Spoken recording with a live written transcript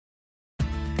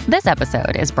This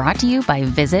episode is brought to you by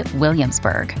Visit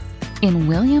Williamsburg. In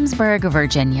Williamsburg,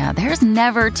 Virginia, there's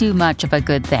never too much of a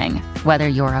good thing. Whether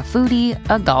you're a foodie,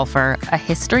 a golfer, a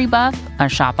history buff, a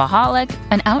shopaholic,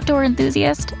 an outdoor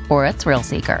enthusiast, or a thrill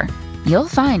seeker, you'll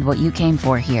find what you came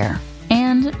for here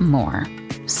and more.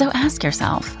 So ask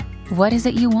yourself, what is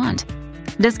it you want?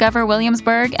 Discover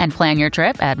Williamsburg and plan your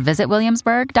trip at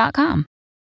visitwilliamsburg.com.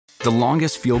 The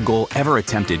longest field goal ever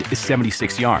attempted is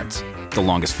 76 yards. The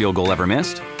longest field goal ever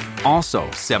missed? Also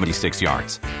 76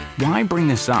 yards. Why bring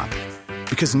this up?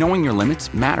 Because knowing your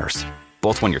limits matters,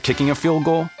 both when you're kicking a field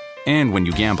goal and when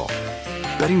you gamble.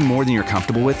 Betting more than you're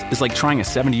comfortable with is like trying a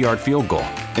 70-yard field goal.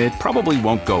 It probably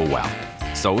won't go well.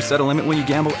 So set a limit when you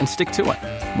gamble and stick to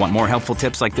it. Want more helpful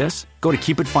tips like this? Go to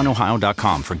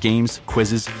keepitfunohio.com for games,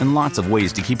 quizzes, and lots of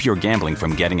ways to keep your gambling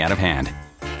from getting out of hand.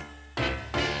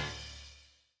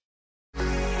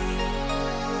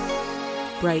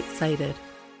 Bright-sighted.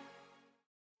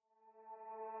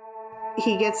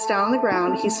 He gets down on the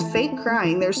ground. He's fake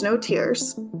crying. There's no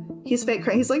tears. He's fake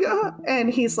crying. He's like, oh.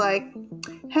 And he's like,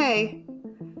 hey,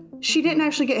 she didn't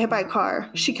actually get hit by a car.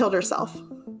 She killed herself.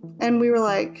 And we were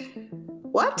like,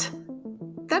 what?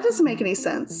 That doesn't make any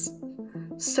sense.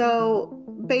 So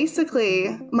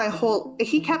basically,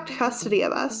 he kept custody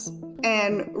of us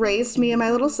and raised me and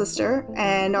my little sister.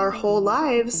 And our whole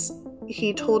lives,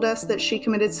 he told us that she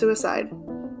committed suicide.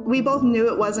 We both knew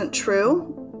it wasn't true.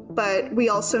 But we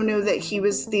also knew that he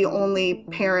was the only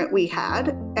parent we had,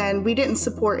 and we didn't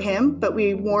support him, but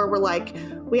we more were like,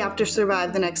 we have to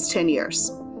survive the next 10 years.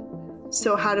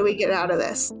 So how do we get out of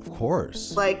this? Of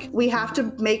course. Like, we have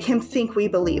to make him think we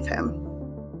believe him.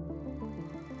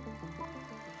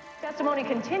 Testimony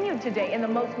continued today in the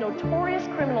most notorious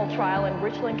criminal trial in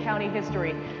Richland County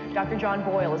history. Dr. John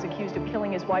Boyle is accused of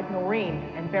killing his wife Noreen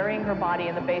and burying her body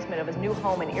in the basement of his new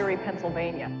home in Erie,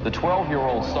 Pennsylvania. The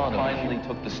 12-year-old son finally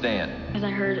took the stand. As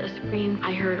I heard a scream,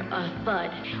 I heard a thud.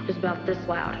 It was about this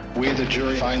loud. We, the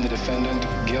jury, find the defendant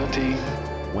guilty.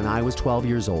 When I was 12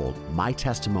 years old, my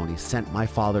testimony sent my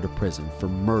father to prison for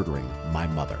murdering my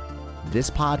mother. This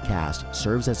podcast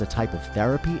serves as a type of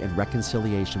therapy and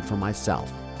reconciliation for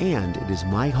myself, and it is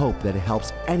my hope that it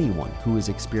helps anyone who has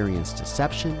experienced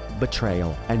deception,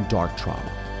 betrayal, and dark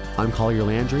trauma. I'm Collier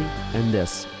Landry, and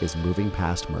this is Moving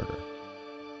Past Murder.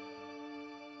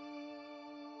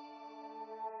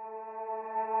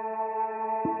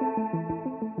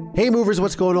 Hey movers,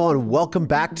 what's going on? Welcome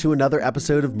back to another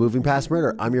episode of Moving Past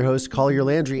Murder. I'm your host, Collier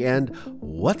Landry, and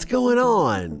what's going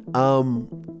on?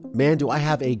 Man, do I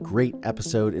have a great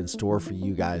episode in store for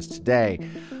you guys today.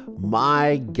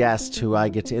 My guest who I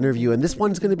get to interview, and this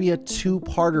one's going to be a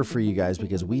two-parter for you guys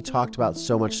because we talked about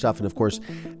so much stuff. And of course,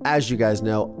 as you guys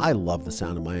know, I love the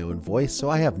sound of my own voice, so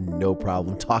I have no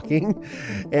problem talking.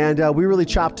 And we really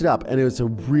chopped it up, and it was a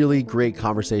really great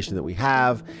conversation that we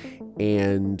have.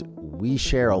 And we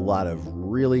share a lot of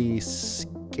really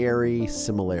scary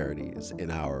similarities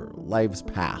in our lives'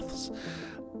 paths.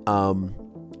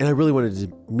 And I really wanted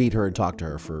to meet her and talk to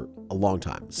her for a long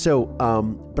time. So,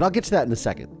 but I'll get to that in a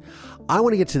second. I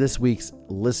want to get to this week's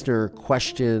listener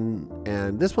question.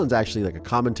 And this one's actually like a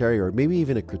commentary or maybe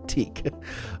even a critique.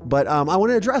 But I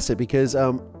want to address it because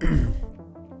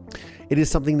it is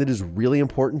something that is really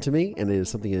important to me. And it is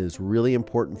something that is really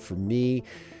important for me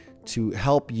to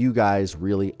help you guys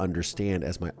really understand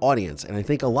as my audience. And I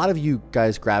think a lot of you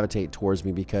guys gravitate towards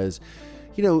me because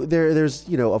there's,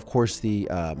 of course, the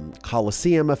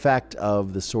Coliseum effect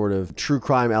of the sort of true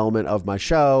crime element of my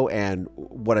show and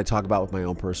what I talk about with my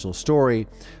own personal story.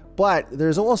 But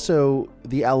there's also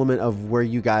the element of where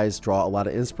you guys draw a lot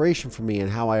of inspiration from me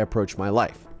and how I approach my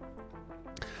life.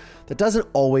 That doesn't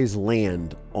always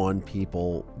land on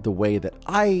people the way that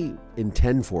I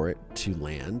intend for it to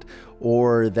land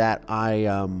or that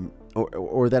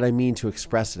or that I mean to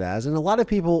express it as. And a lot of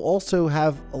people also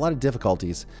have a lot of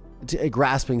difficulties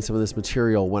grasping some of this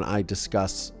material when I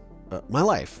discuss my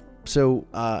life. So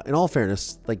in all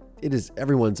fairness, like, it is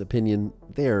everyone's opinion.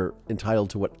 They're entitled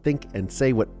to think and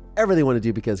say whatever they want to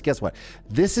do because guess what?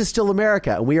 This is still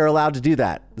America and we are allowed to do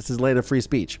that. This is land of free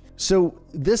speech. So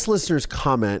this listener's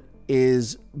comment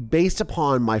is based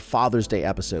upon my Father's Day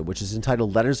episode, which is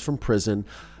entitled Letters from Prison,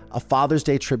 a Father's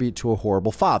Day tribute to a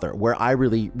horrible father, where I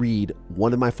really read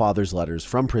one of my father's letters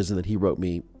from prison that he wrote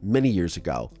me many years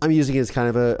ago. I'm using it as kind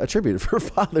of a tribute for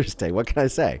Father's Day. What can I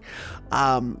say?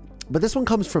 But this one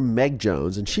comes from Meg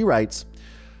Jones, and she writes,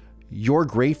 "You're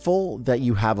grateful that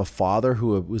you have a father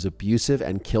who was abusive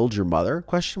and killed your mother? ?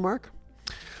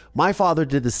 My father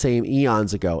did the same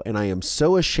eons ago, and I am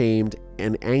so ashamed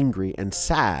and angry and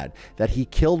sad that he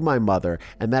killed my mother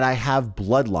and that I have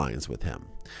bloodlines with him.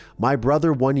 My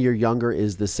brother 1 year younger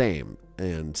is the same,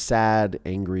 and sad,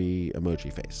 angry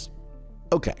emoji face.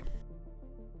 Okay.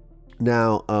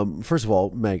 Now, first of all,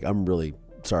 Meg, I'm really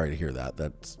sorry to hear that.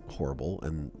 That's horrible.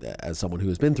 And as someone who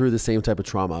has been through the same type of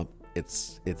trauma,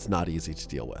 it's not easy to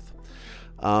deal with.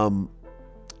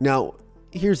 Now,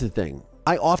 here's the thing.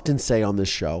 I often say on this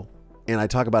show, and I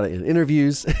talk about it in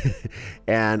interviews,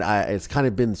 and it's kind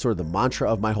of been sort of the mantra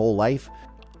of my whole life.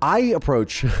 I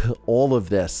approach all of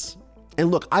this,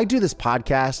 and look, I do this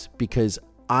podcast because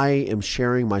I am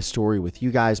sharing my story with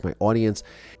you guys, my audience.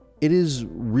 It is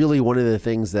really one of the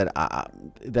things that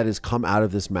has come out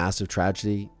of this massive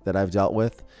tragedy that I've dealt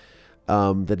with,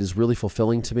 that is really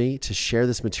fulfilling to me to share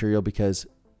this material, because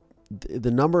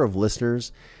the number of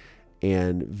listeners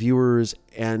and viewers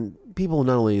and people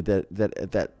not only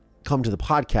that come to the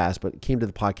podcast, but came to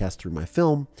the podcast through my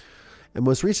film, and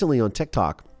most recently on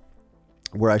TikTok,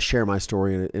 where I share my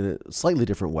story in a slightly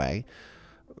different way,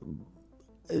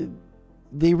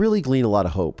 they really glean a lot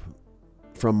of hope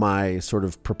from my sort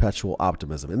of perpetual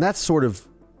optimism. And that's sort of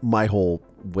my whole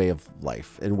way of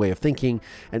life and way of thinking.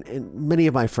 And many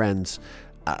of my friends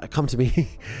come to me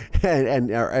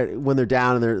and when they're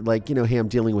down and they're like, hey, I'm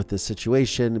dealing with this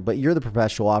situation, but you're the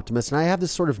perpetual optimist. And I have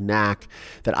this sort of knack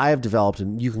that I have developed,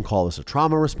 and you can call this a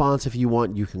trauma response if you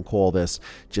want. You can call this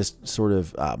just sort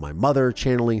of my mother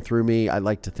channeling through me, I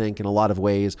like to think, in a lot of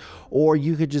ways. Or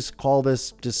you could just call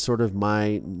this just sort of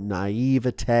my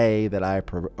naivete that I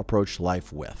approach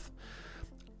life with.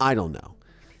 I don't know.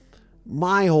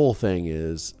 My whole thing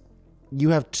is, you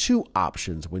have two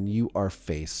options when you are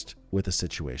faced with a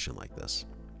situation like this.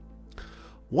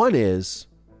 One is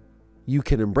you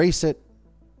can embrace it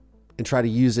and try to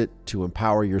use it to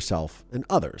empower yourself and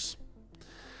others.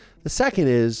 The second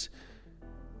is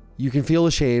you can feel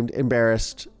ashamed,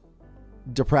 embarrassed,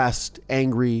 depressed,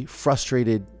 angry,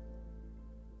 frustrated,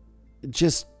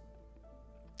 just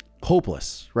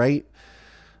hopeless, right?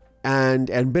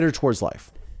 And bitter towards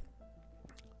life.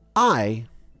 I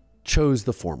chose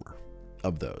the former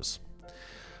of those.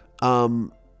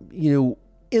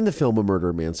 In the film A Murder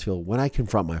in Mansfield, when I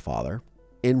confront my father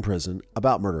in prison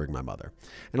about murdering my mother,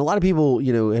 and a lot of people,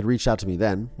 had reached out to me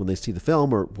then when they see the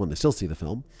film, or when they still see the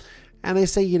film, and they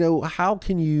say, how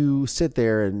can you sit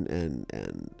there and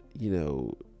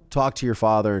talk to your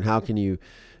father, and how can you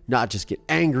not just get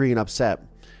angry and upset?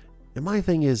 And my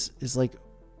thing is like,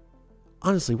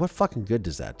 honestly, what fucking good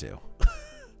does that do?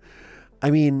 I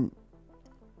mean,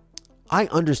 I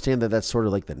understand that that's sort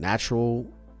of like the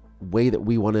natural way that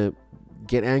we want to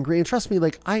get angry. And trust me,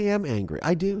 like, I am angry.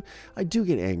 I do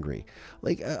get angry.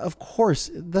 Like, of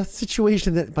course, the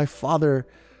situation that my father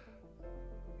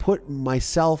put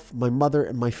myself, my mother,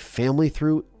 and my family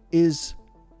through is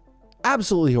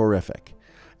absolutely horrific.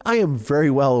 I am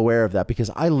very well aware of that because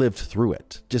I lived through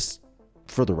it, just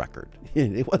for the record.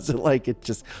 It wasn't like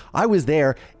I was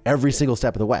there every single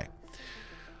step of the way.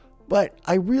 But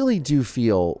I really do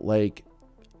feel like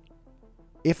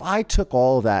if I took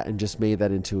all of that and just made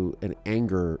that into an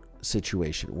anger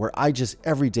situation where I just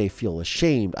every day feel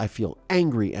ashamed, I feel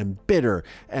angry and bitter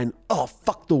and, oh,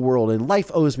 fuck the world, and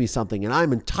life owes me something and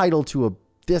I'm entitled to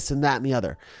this and that and the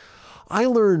other. I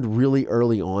learned really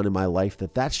early on in my life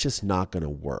that that's just not going to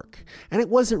work. And it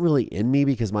wasn't really in me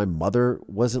because my mother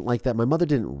wasn't like that. My mother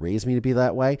didn't raise me to be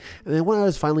that way. And then when I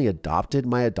was finally adopted,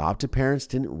 my adopted parents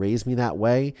didn't raise me that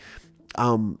way.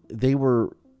 They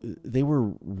were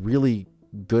really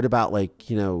good about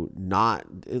not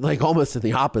like almost in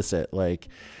the opposite.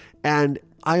 And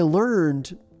I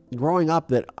learned growing up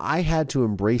that I had to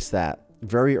embrace that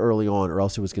very early on, or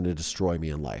else it was going to destroy me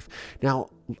in life. Now,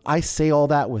 I say all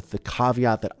that with the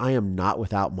caveat that I am not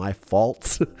without my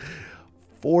faults.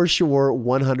 For sure,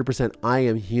 100%. I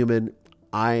am human.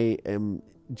 I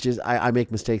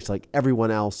make mistakes like everyone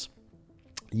else.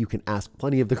 You can ask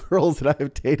plenty of the girls that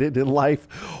I've dated in life,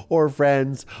 or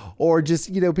friends, or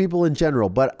just, people in general.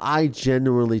 But I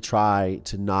genuinely try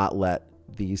to not let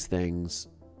these things,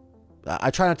 I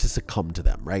try not to succumb to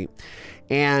them, right?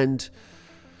 And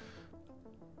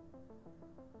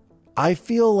I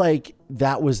feel like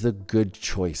that was the good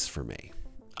choice for me.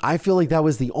 I feel like that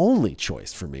was the only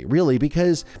choice for me, really,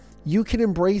 because you can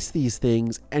embrace these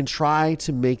things and try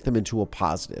to make them into a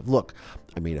positive. Look,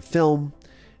 I made a film.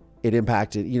 It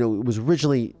impacted, it was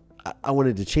originally, I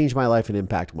wanted to change my life and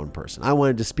impact one person. I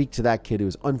wanted to speak to that kid who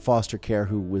was on foster care,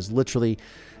 who was literally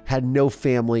had no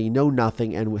family, no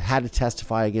nothing, and had to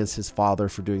testify against his father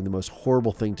for doing the most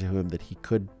horrible thing to him that he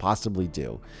could possibly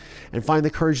do, and find the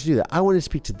courage to do that. I wanted to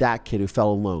speak to that kid who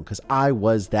felt alone, because I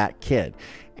was that kid.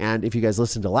 And if you guys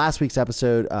listened to last week's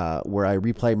episode where I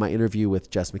replayed my interview with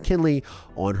Jess McKinley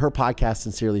on her podcast,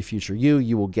 Sincerely Future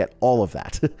You will get all of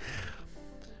that.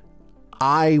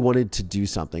 I wanted to do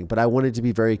something, but I wanted to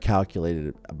be very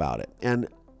calculated about it. And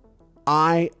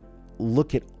I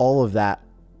look at all of that,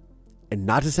 and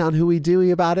not to sound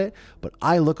hooey-dooey about it, but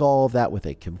I look at all of that with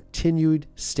a continued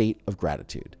state of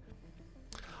gratitude.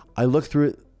 I look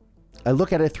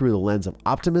at it through the lens of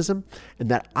optimism, and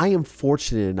that I am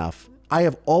fortunate enough, I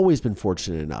have always been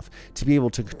fortunate enough to be able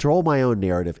to control my own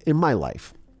narrative in my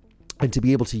life, and to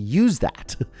be able to use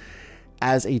that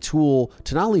as a tool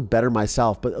to not only better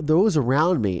myself, but those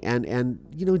around me, and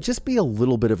just be a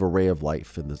little bit of a ray of light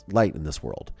in this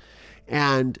world.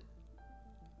 And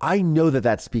I know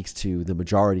that speaks to the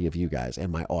majority of you guys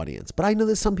and my audience, but I know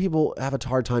that some people have a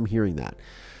hard time hearing that.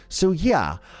 So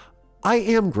yeah, I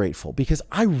am grateful, because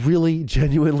I really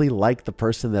genuinely like the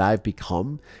person that I've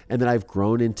become and that I've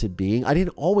grown into being. I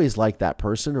didn't always like that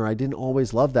person, or I didn't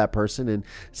always love that person. And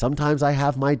sometimes I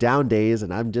have my down days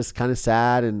and I'm just kind of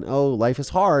sad and, life is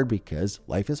hard, because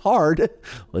life is hard.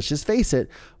 Let's just face it.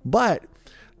 But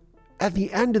at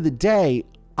the end of the day,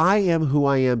 I am who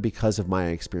I am because of my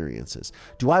experiences.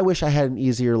 Do I wish I had an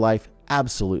easier life?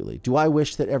 Absolutely. Do I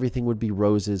wish that everything would be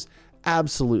roses?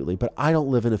 Absolutely. But I don't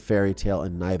live in a fairy tale,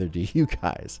 and neither do you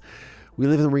guys. We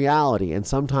live in reality, and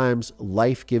sometimes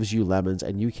life gives you lemons,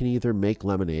 and you can either make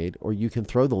lemonade, or you can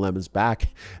throw the lemons back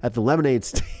at the lemonade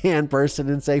stand person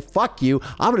and say, fuck you,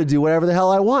 I'm going to do whatever the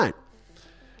hell I want.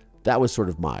 That was sort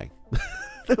of my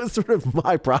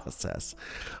process.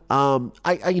 I'm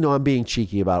being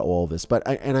cheeky about all of this, but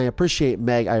I appreciate,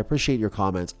 Meg, I appreciate your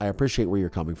comments. I appreciate where you're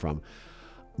coming from.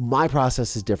 My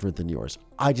process is different than yours.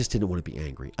 I just didn't want to be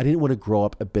angry. I didn't want to grow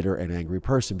up a bitter and angry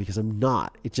person, because I'm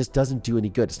not. It just doesn't do any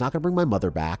good. It's not going to bring my mother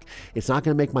back. It's not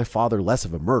going to make my father less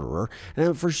of a murderer. And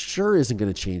it for sure isn't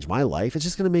going to change my life. It's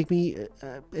just going to make me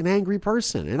an angry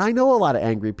person. And I know a lot of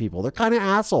angry people. They're kind of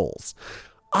assholes.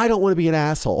 I don't want to be an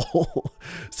asshole.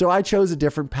 So I chose a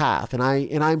different path, and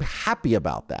I'm happy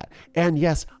about that. And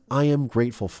yes, I am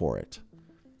grateful for it.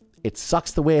 It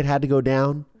sucks the way it had to go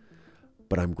down,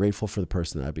 but I'm grateful for the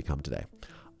person that I've become today.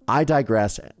 I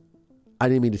digress. I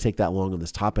didn't mean to take that long on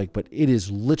this topic, but it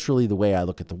is literally the way I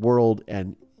look at the world.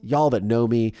 And y'all that know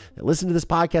me, that listen to this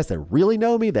podcast, that really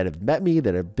know me, that have met me,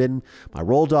 that have been my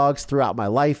roll dogs throughout my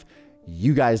life,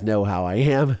 you guys know how I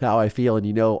am, how I feel, and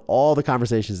you know all the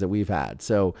conversations that we've had.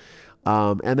 So,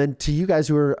 and then to you guys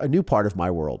who are a new part of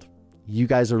my world, you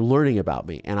guys are learning about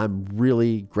me, and I'm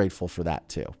really grateful for that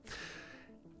too.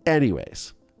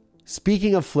 Anyways,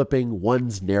 speaking of flipping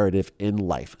one's narrative in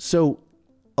life. So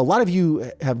a lot of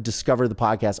you have discovered the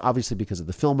podcast, obviously because of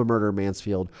the film A Murder in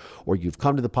Mansfield, or you've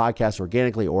come to the podcast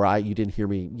organically, or you didn't hear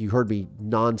me, you heard me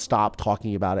nonstop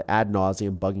talking about it ad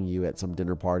nauseum, bugging you at some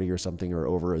dinner party or something, or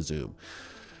over a Zoom.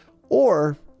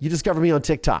 Or you discovered me on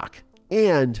TikTok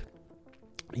and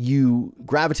you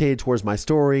gravitated towards my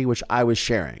story, which I was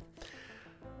sharing.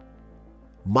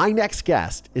 My next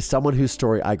guest is someone whose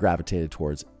story I gravitated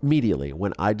towards immediately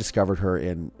when I discovered her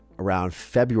in around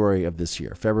February of this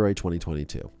year, February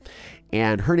 2022.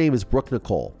 And her name is Brooke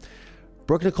Nicole.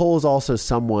 Brooke Nicole is also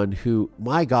someone who,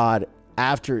 my God,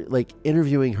 after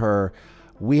interviewing her,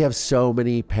 we have so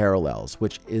many parallels,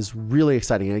 which is really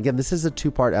exciting. And again, this is a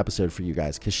 2-part episode for you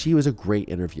guys, because she was a great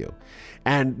interview.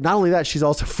 And not only that, she's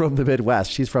also from the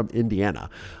Midwest. She's from Indiana.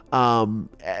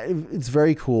 It's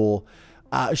very cool.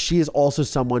 She is also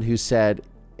someone who said,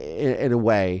 in a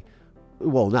way,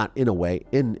 well, not in a way,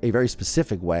 in a very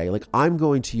specific way, I'm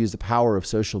going to use the power of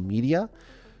social media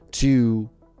to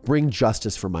bring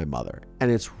justice for my mother. And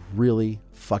it's really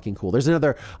fucking cool. There's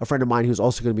a friend of mine who's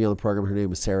also going to be on the program. Her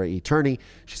name is Sarah E. Turney.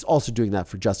 She's also doing that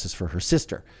for justice for her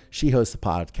sister. She hosts the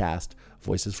podcast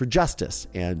Voices for Justice.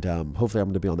 And hopefully I'm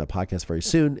going to be on that podcast very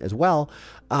soon as well.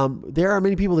 There are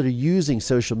many people that are using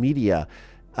social media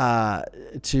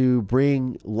to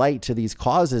bring light to these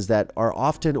causes that are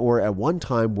often, or at one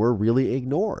time, were really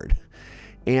ignored.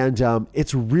 And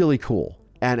it's really cool.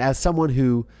 And as someone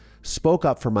who spoke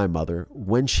up for my mother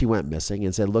when she went missing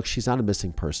and said, look, she's not a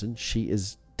missing person. She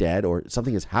is dead, or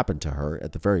something has happened to her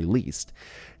at the very least.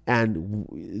 And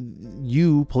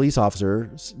you, police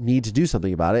officers, need to do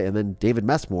something about it. And then David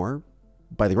Messmore,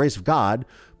 by the grace of God,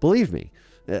 believed me.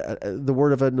 The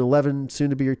word of an 11,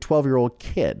 soon to be 12-year-old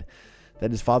kid,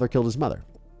 that his father killed his mother.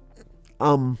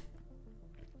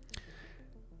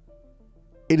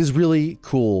 it is really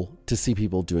cool to see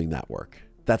people doing that work.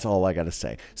 That's all I got to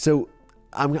say. So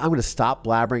I'm going to stop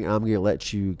blabbering. I'm going to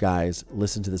let you guys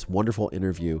listen to this wonderful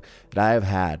interview that I have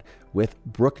had with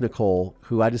Brooke Nicole,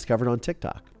 who I discovered on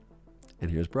TikTok. And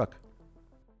here's Brooke.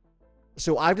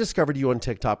 So I've discovered you on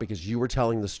TikTok because you were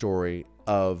telling the story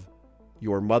of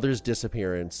your mother's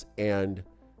disappearance and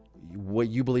what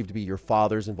you believe to be your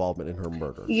father's involvement in her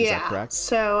murder. Yeah. Is that correct?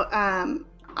 So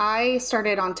I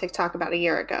started on TikTok about a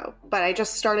year ago, but I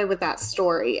just started with that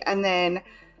story and then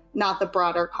not the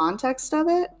broader context of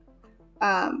it.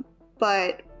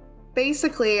 But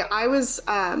basically I was,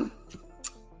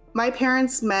 my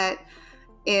parents met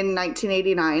in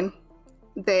 1989.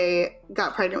 They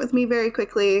got pregnant with me very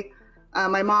quickly.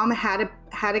 My mom had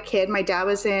a kid. My dad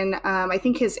was in, I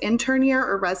think his intern year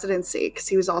or residency, because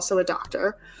he was also a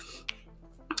doctor.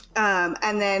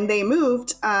 And then they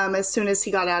moved as soon as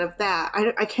he got out of that.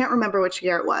 I can't remember which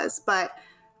year it was, but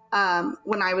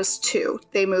when I was 2,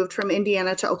 they moved from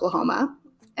Indiana to Oklahoma.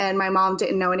 And my mom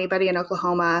didn't know anybody in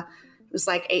Oklahoma. It was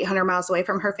like 800 miles away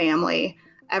from her family.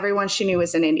 Everyone she knew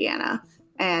was in Indiana.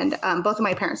 And both of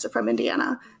my parents are from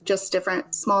Indiana, just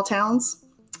different small towns.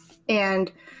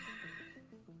 And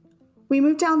we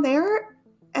moved down there.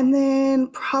 And then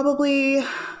probably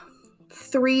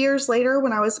 3 years later,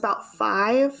 when I was about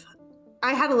 5,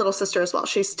 I had a little sister as well.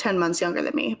 She's 10 months younger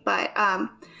than me. But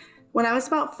when I was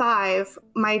about 5,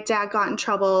 my dad got in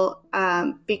trouble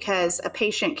because a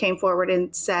patient came forward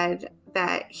and said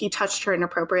that he touched her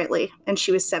inappropriately, and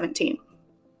she was 17.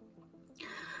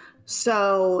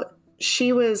 So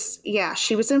she was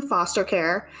in foster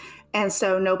care. And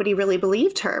so nobody really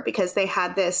believed her because they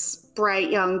had this bright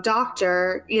young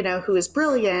doctor, who was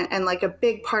brilliant and like a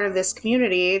big part of this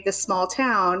community, this small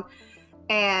town.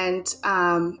 And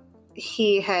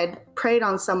he had preyed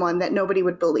on someone that nobody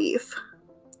would believe.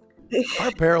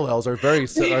 Our parallels are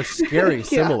scary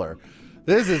similar.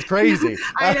 This is crazy.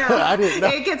 I know. I didn't know.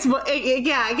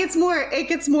 It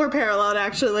gets more paralleled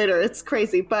actually later. It's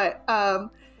crazy. But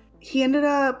he ended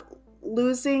up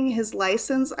losing his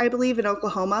license, I believe, in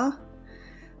Oklahoma.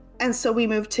 And so we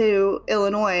moved to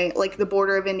Illinois, like the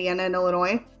border of Indiana and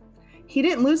Illinois. He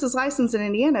didn't lose his license in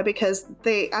Indiana because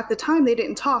at the time they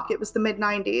didn't talk. It was the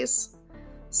mid-90s.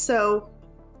 So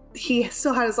he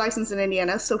still had his license in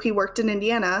Indiana. So he worked in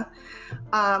Indiana.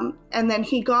 And then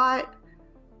he got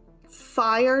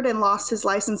fired and lost his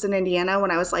license in Indiana when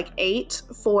I was like 8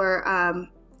 for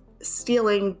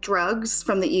stealing drugs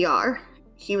from the ER.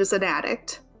 He was an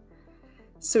addict.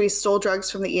 So he stole drugs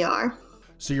from the ER.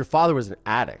 So your father was an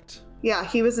addict? Yeah,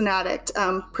 he was an addict,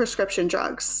 prescription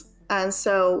drugs. And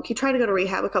so he tried to go to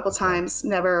rehab a couple times,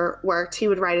 never worked. He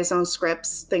would write his own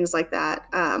scripts, things like that.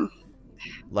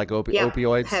 Like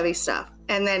opioids? Heavy stuff.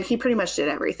 And then he pretty much did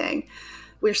everything.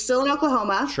 We're still in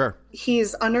Oklahoma. Sure.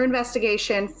 He's under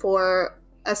investigation for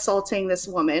assaulting this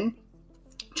woman.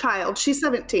 Child. She's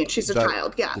 17. She's a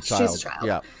child. Yeah, she's a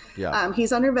child. Yeah.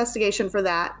 He's under investigation for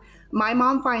that. My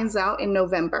mom finds out in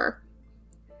November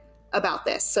about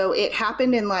this. So it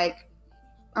happened in I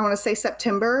want to say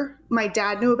September. My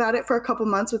dad knew about it for a couple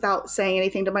months without saying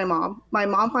anything to my mom. My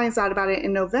mom finds out about it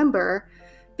in November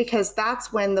because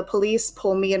that's when the police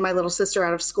pull me and my little sister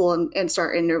out of school and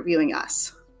start interviewing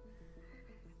us.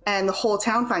 And the whole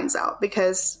town finds out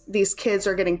because these kids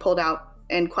are getting pulled out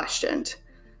and questioned.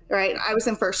 Right? I was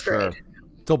in first grade. Sure.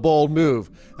 It's a bold move.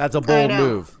 That's a bold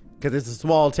move because it's a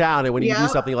small town. And when you do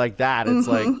something like that, it's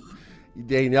like,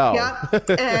 they know. Yep.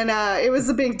 And it was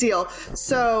a big deal.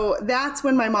 So that's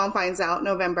when my mom finds out,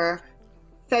 November.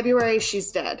 February,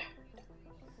 she's dead.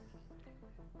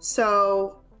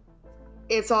 So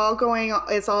it's all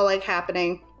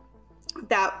happening.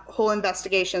 That whole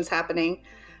investigation's happening.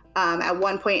 At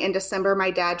one point in December,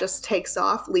 my dad just takes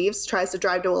off, leaves, tries to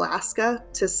drive to Alaska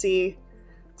to see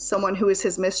someone who was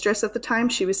his mistress at the time.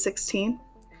 She was 16.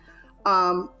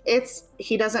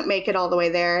 He doesn't make it all the way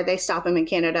there. They stop him in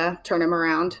Canada, turn him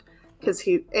around because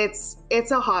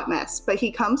it's a hot mess, but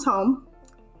he comes home.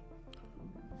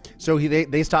 So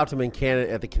they stopped him in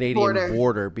Canada at the Canadian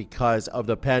border because of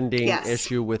the pending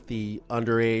issue with the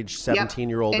underage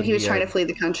 17-year-old. And he was trying to flee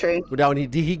the country. Now,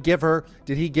 did he give her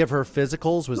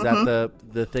physicals? Was that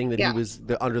the thing that he was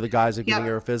under the guise of giving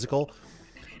her a physical?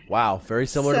 Wow, very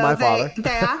similar to my father. They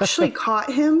actually caught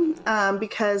him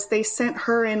because they sent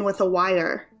her in with a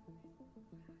wire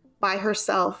by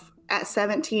herself at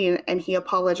 17, and he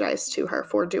apologized to her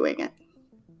for doing it.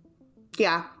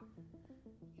 Yeah.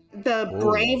 The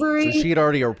bravery. So she had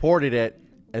already reported it,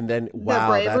 and then,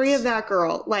 wow. The bravery of that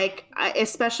girl,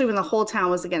 especially when the whole town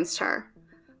was against her.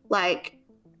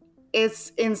 It's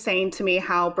insane to me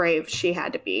how brave she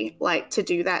had to be, to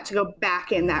do that, to go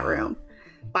back in that room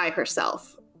by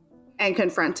herself. and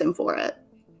confront him for it.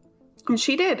 And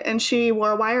she did, and she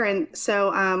wore a wire, and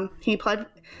so he pled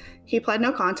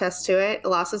no contest to it,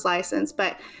 lost his license.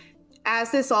 But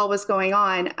as this all was going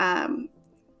on,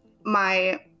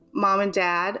 my mom and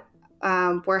dad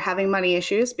were having money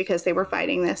issues because they were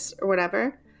fighting this or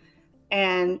whatever,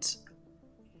 and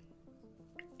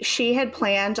she had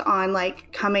planned on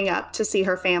like coming up to see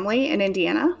her family in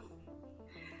Indiana.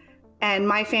 And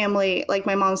my family, like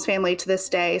my mom's family to this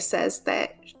day, says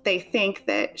that they think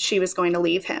that she was going to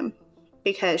leave him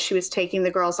because she was taking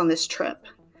the girls on this trip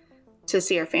to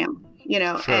see her family, you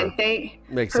know. Sure.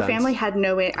 And her family had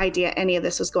no idea any of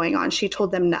this was going on. She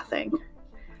told them nothing.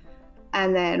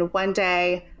 And then one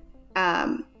day,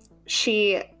 I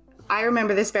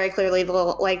remember this very clearly,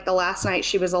 like the last night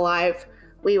she was alive,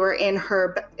 we were in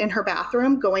her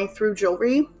bathroom going through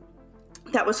jewelry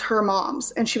that was her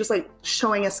mom's, and she was like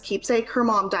showing us keepsake. Her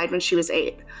mom died when she was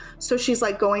 8. So she's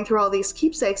like going through all these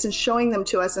keepsakes and showing them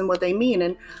to us and what they mean.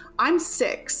 And I'm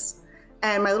 6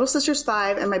 and my little sister's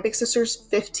 5 and my big sister's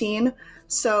 15.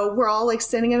 So we're all like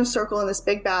sitting in a circle in this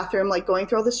big bathroom, like going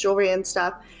through all this jewelry and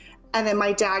stuff. And then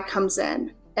my dad comes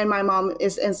in and my mom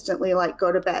is instantly like,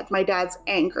 go to bed. My dad's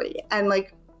angry and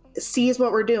like sees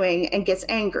what we're doing and gets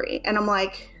angry. And I'm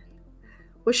like,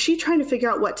 was she trying to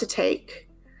figure out what to take?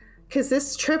 Because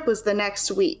this trip was the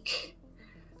next week.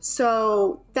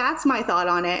 So that's my thought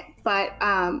on it. But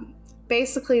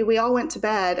basically we all went to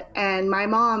bed and my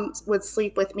mom would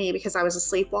sleep with me because I was a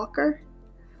sleepwalker.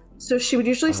 So she would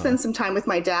usually spend some time with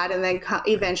my dad and then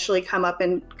eventually come up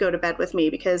and go to bed with me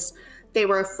because they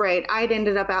were afraid. I'd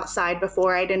ended up outside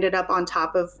before. I'd ended up on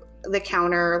top of the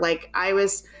counter. Like it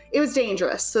was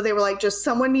dangerous. So they were like, just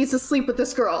someone needs to sleep with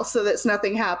this girl so that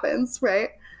nothing happens.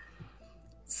 Right.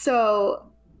 So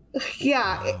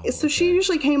yeah. So she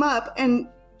usually came up and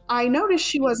I noticed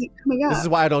she wasn't coming up. This is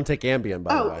why I don't take Ambien,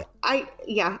 by the way.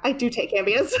 I do take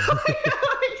Ambien.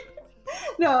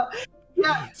 No.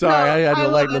 Yeah. Sorry, I had to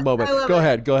lighten the moment. Go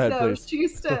ahead,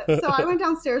 please. So I went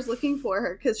downstairs looking for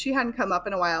her because she hadn't come up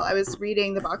in a while. I was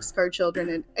reading The Boxcar Children,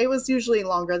 and it was usually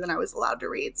longer than I was allowed to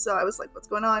read. So I was like, what's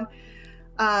going on?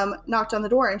 Knocked on the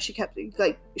door, and she kept,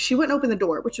 like, she wouldn't open the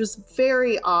door, which was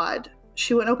very odd.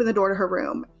 She wouldn't open the door to her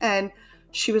room. And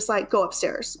she was like, go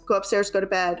upstairs, go to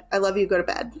bed. I love you, go to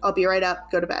bed. I'll be right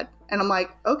up, go to bed. And I'm like,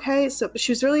 okay. So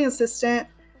she was really insistent.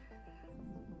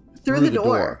 Through the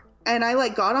door. And I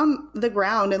like got on the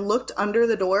ground and looked under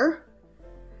the door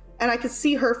and I could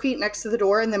see her feet next to the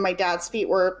door. And then my dad's feet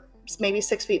were maybe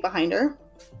 6 feet behind her.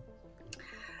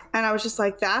 And I was just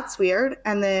like, that's weird.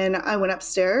 And then I went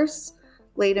upstairs,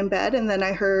 laid in bed. And then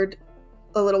I heard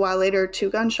a little while later, 2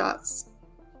 gunshots.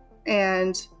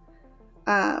 And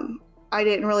I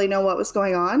didn't really know what was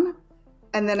going on.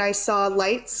 And then I saw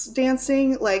lights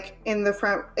dancing like in the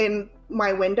front, in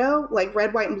my window, like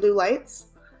red, white, and blue lights.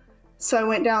 So I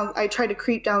went down, I tried to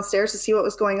creep downstairs to see what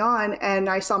was going on, and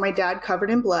I saw my dad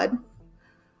covered in blood.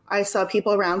 I saw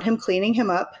people around him cleaning him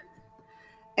up.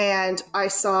 And I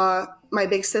saw my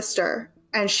big sister,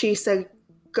 and she said,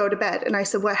 go to bed. And I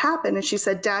said, what happened? And she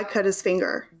said, Dad cut his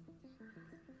finger.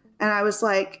 And I was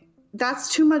like,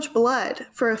 that's too much blood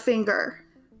for a finger.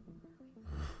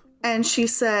 And she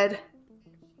said,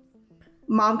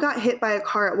 Mom got hit by a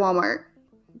car at Walmart.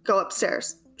 Go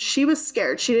upstairs. She was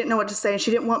scared. She didn't know what to say. And she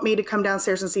didn't want me to come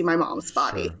downstairs and see my mom's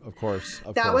body. Sure, of course.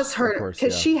 That was her,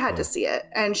 because she had to see it.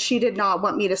 And she did not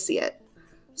want me to see it.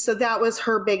 So that was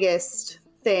her biggest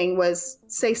thing, was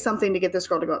say something to get this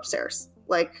girl to go upstairs.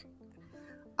 Like,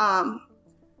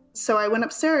 so I went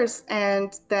upstairs,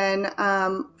 and then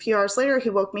a few hours later, he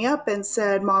woke me up and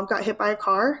said, Mom got hit by a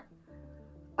car.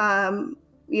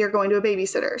 You're going to a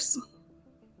babysitter's.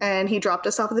 And he dropped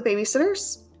us off at the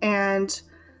babysitter's. And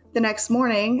the next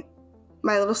morning,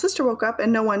 my little sister woke up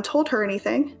and no one told her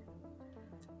anything.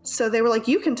 So they were like,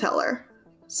 you can tell her.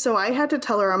 So I had to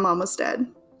tell her our mom was dead.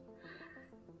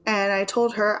 And I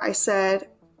told her, I said,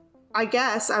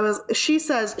 she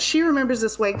says, she remembers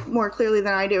this way more clearly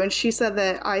than I do. And she said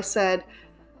that I said,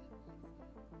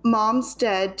 Mom's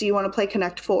dead. Do you want to play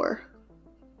Connect 4?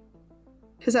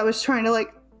 Because I was trying to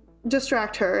like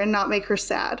distract her and not make her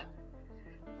sad.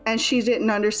 And she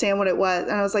didn't understand what it was.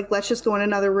 And I was like, let's just go in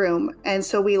another room. And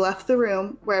so we left the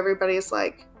room where everybody's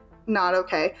like, not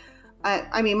okay.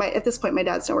 I mean, at this point, my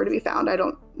dad's nowhere to be found. I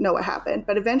don't know what happened.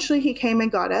 But eventually he came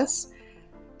and got us.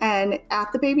 And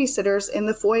at the babysitter's, in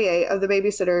the foyer of the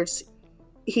babysitter's,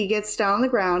 he gets down on the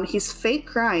ground. He's fake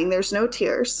crying. There's no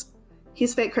tears.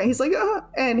 He's fake crying. He's like, oh.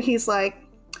 And he's like,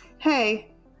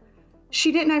 hey,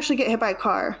 she didn't actually get hit by a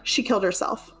car. She killed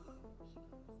herself.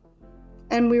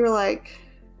 And we were like,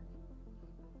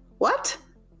 what?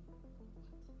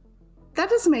 That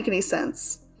doesn't make any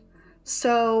sense.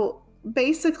 So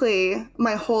basically,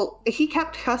 he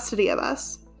kept custody of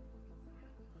us,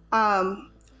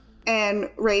 and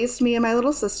raised me and my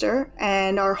little sister,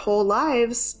 and our whole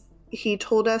lives, he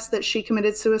told us that she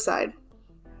committed suicide.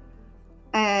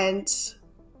 And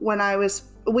when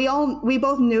we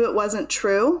both knew it wasn't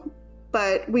true,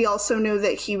 but we also knew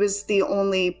that he was the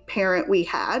only parent we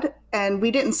had, and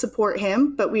we didn't support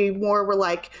him, but we more were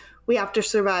like, we have to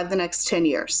survive the next 10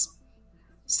 years.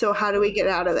 So how do we get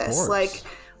out of this? Like,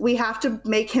 we have to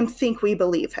make him think we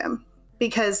believe him,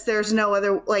 because there's no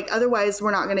other, like, otherwise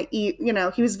we're not going to eat. You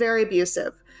know, he was very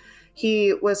abusive.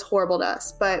 He was horrible to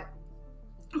us, but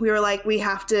we were like, we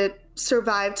have to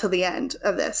survive till the end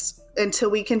of this, until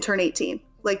we can turn 18.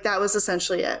 Like, that was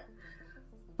essentially it.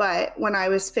 But when I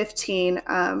was 15,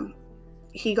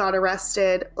 he got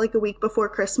arrested like a week before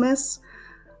Christmas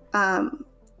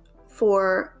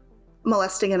for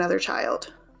molesting another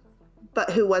child, but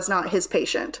who was not his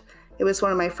patient. It was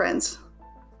one of my friends.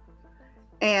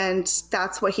 And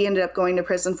that's what he ended up going to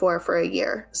prison for a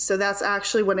year. So that's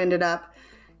actually what ended up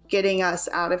getting us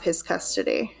out of his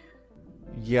custody.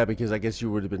 Yeah, because I guess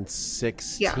you would have been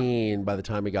 16 by the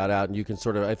time he got out, and you can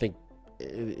sort of, I think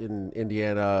in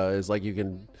Indiana is like you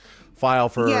can file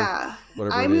for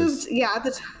whatever I moved at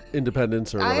the time,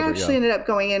 independence or whatever. I actually ended up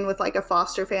going in with like a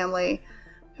foster family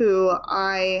who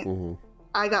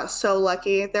I got so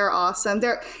lucky. They're awesome.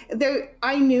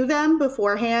 I knew them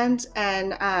beforehand,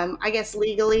 and I guess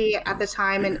legally at the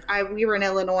time, and we were in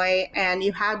Illinois, and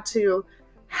you had to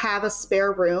have a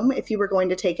spare room if you were going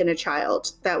to take in a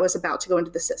child that was about to go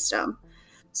into the system.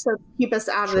 So to keep us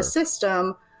out of the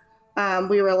system,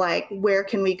 we were like, where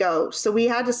can we go? So we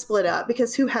had to split up,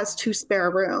 because who has 2 spare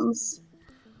rooms,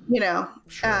 you know?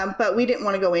 But we didn't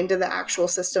want to go into the actual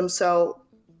system. So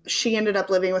she ended up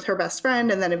living with her best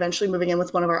friend, and then eventually moving in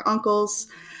with one of our uncles.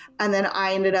 And then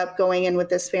I ended up going in with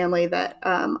this family that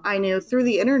I knew through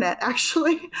the internet,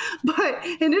 actually, but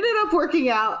it ended up working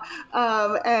out.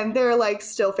 And they're like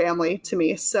still family to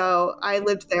me. So I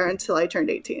lived there until I turned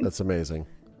 18. That's amazing.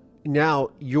 Now,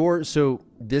 so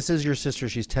this is your sister.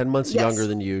 She's 10 months younger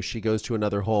than you. She goes to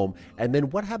another home. And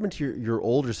then what happened to your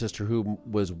older sister, who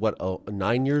was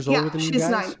 9 years older than you guys? She's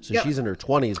 9. So she's in her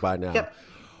 20s by now. Yep.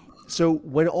 So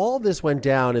when all this went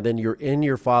down, and then you're in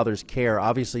your father's care,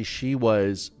 obviously she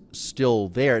was still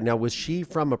there. Now, was she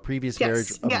from a previous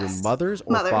marriage of your mother's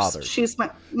or father's? She's my.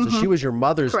 So she was your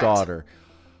mother's Correct. daughter.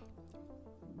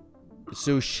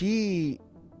 So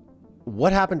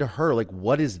what happened to her? Like,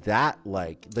 what is that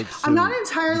like? So, I'm not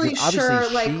entirely sure,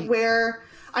 where.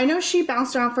 I know she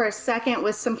bounced around for a second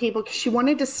with some people, because she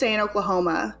wanted to stay in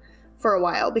Oklahoma for a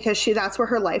while, because that's where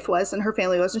her life was and her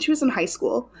family was, and she was in high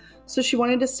school. So she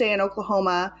wanted to stay in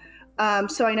Oklahoma.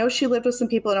 So I know she lived with some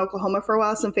people in Oklahoma for a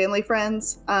while, some family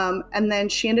friends. And then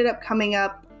she ended up coming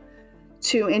up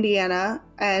to Indiana,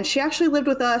 and she actually lived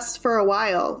with us for a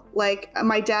while. Like,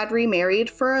 my dad remarried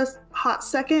for a hot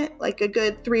second, like a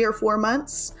good 3 or 4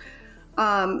 months.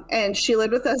 And she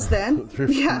lived with us then.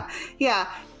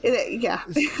 Yeah.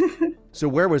 So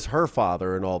where was her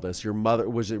father in all this?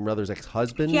 Was your mother's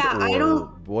ex-husband? Yeah, or I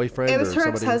don't. Boyfriend? It was or her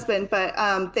somebody? ex-husband,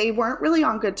 but they weren't really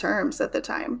on good terms at the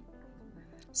time.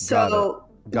 So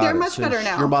they're much better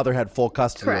now. Your mother had full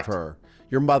custody Correct. of her.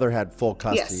 Your mother had full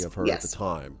custody of her at the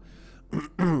time.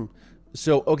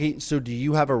 So do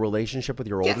you have a relationship with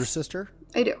your older sister?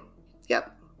 I do.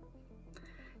 Yep.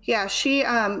 Yeah, she's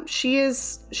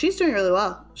doing really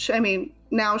well.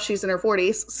 Now she's in her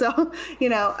 40s, so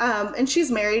and she's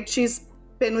married. She's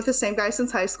been with the same guy since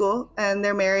high school, and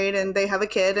they're married, and they have a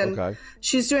kid, and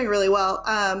she's doing really well.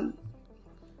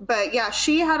 But yeah,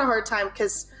 she had a hard time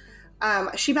because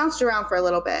she bounced around for a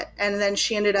little bit, and then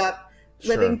she ended up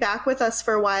living back with us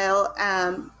for a while,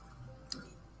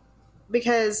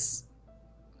 because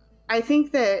I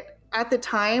think that at the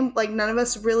time, like, none of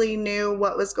us really knew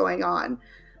what was going on,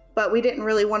 but we didn't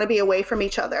really want to be away from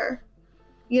each other,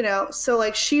 so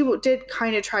like she did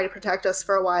kind of try to protect us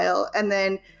for a while, and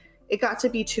then it got to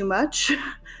be too much,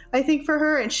 I think, for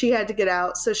her, and she had to get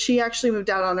out. So she actually moved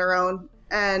out on her own,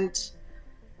 and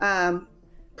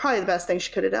probably the best thing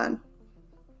she could have done.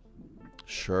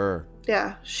 Sure.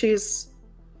 Yeah, she's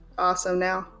awesome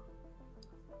now.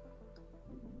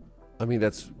 I mean,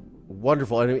 that's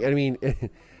wonderful. I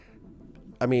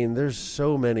mean, there's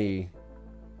so many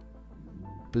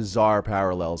bizarre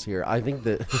parallels here. I think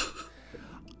that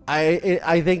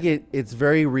I think it's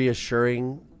very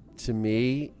reassuring to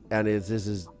me, and this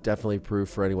is definitely proof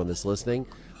for anyone that's listening.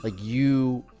 Like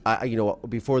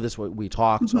before this, we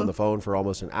talked on the phone for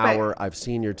almost an hour. Right. I've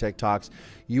seen your TikToks.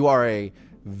 You are a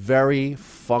very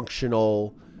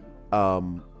functional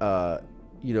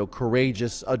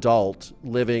courageous adult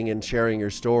living and sharing your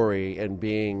story and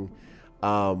being,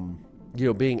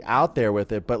 being out there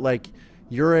with it. But like,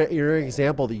 you're an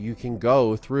example that you can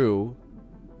go through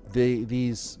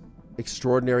these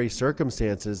extraordinary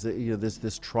circumstances, that,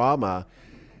 this trauma.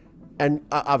 And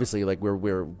obviously, like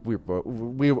everyone's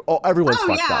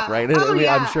fucked up, right? And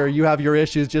I'm sure you have your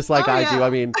issues just like I do.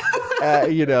 I mean,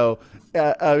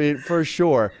 for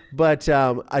sure. But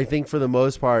I think for the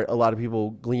most part, a lot of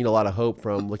people glean a lot of hope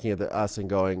from looking at us and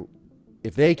going,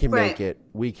 if they can make it,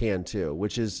 we can too,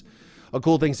 which is a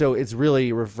cool thing. So it's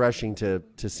really refreshing to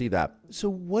see that. So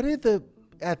what at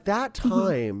that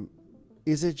time,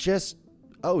 is it just,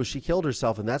 she killed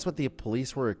herself and that's what the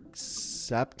police were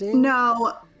accepting?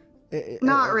 No.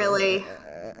 Not really.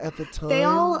 At the time,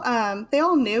 they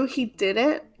all knew he did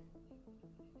it,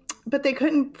 but they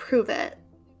couldn't prove it.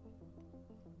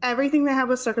 Everything they had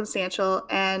was circumstantial,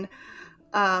 and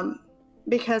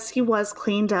because he was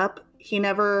cleaned up, he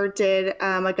never did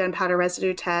a gunpowder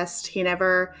residue test. He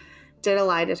never did a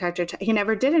lie detector test. He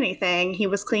never did anything. He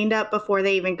was cleaned up before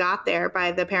they even got there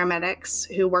by the paramedics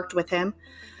who worked with him.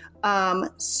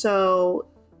 So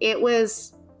it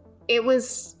was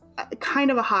kind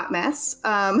of a hot mess.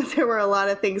 There were a lot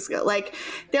of things, like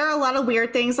there are a lot of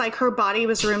weird things, like her body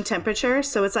was room temperature.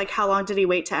 So it's like, how long did he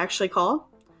wait to actually call?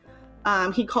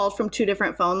 He called from 2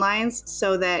 different phone lines,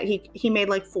 so that he made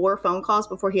like 4 phone calls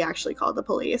before he actually called the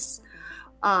police.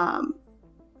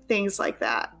 Things like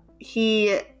that.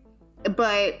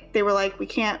 But they were like, we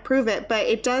can't prove it. But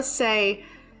it does say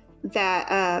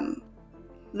that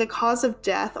the cause of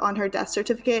death on her death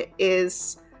certificate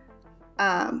is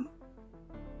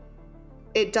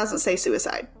it doesn't say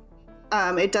suicide.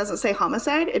 It doesn't say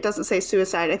homicide. It doesn't say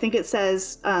suicide. I think it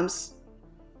says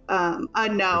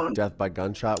unknown. Death by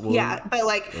gunshot wound? Yeah, but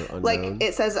like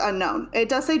it says unknown. It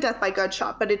does say death by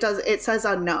gunshot, but it says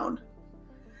unknown.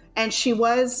 And she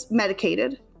was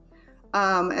medicated.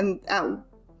 Like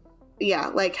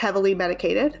heavily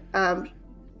medicated.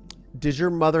 Did your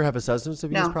mother have a substance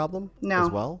abuse problem? No.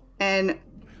 As well? And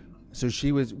so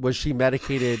was she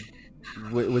medicated?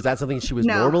 Was that something she was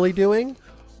normally doing?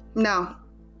 No.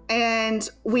 And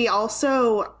we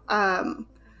also,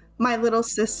 my little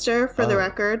sister, for the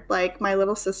record, like my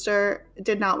little sister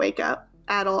did not wake up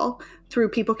at all, through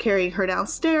people carrying her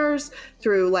downstairs,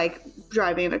 through like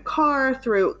driving in a car,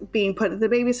 through being put in the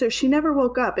babysitter. She never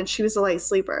woke up, and she was a light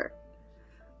sleeper.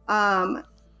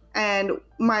 And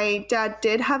my dad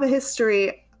did have a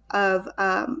history of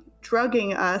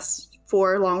drugging us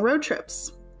for long road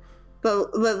trips. The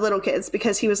little kids,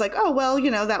 because he was like, oh, well,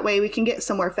 that way we can get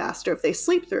somewhere faster if they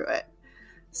sleep through it.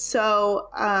 So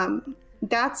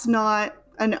that's not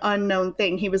an unknown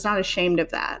thing. He was not ashamed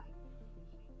of that.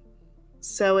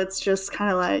 So it's just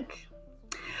kind of like,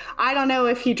 I don't know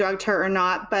if he drugged her or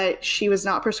not, but she was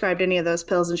not prescribed any of those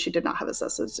pills, and she did not have a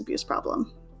substance abuse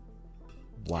problem.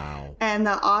 Wow. And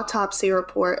the autopsy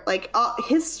report, like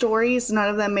his stories, none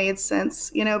of them made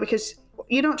sense, because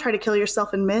you don't try to kill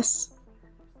yourself and miss.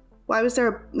 Why was there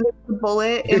a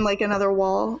bullet in like another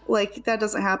wall? Like that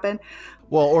doesn't happen.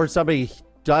 Well, or somebody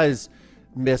does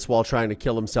miss while trying to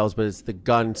kill themselves, but it's the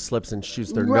gun slips and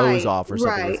shoots their nose off or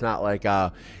something. Right. It's not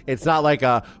like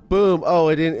a boom. Oh,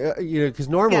 it didn't. Because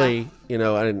normally,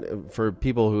 and for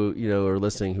people who are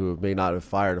listening who may not have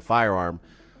fired a firearm,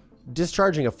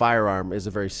 discharging a firearm is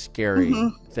a very scary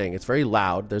thing. It's very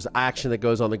loud. There's action that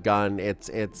goes on the gun.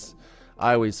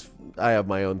 I have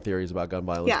my own theories about gun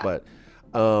violence, but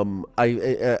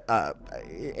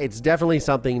it's definitely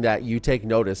something that you take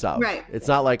notice of. Right. It's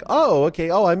not like,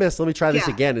 I missed, let me try this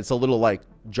again. It's a little like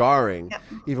jarring,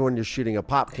 even when you're shooting a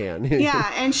pop can.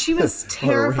 Yeah, and she was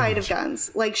terrified of guns.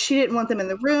 Like she didn't want them in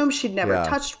the room. She'd never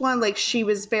touched one. Like she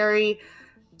was very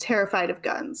terrified of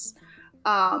guns.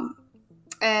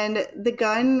 And the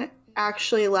gun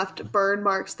actually left burn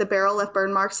marks. The barrel left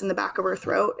burn marks in the back of her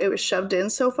throat. It was shoved in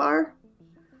so far.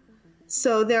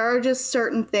 So there are just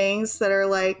certain things that are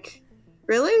like,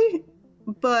 really?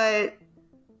 But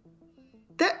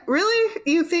that really?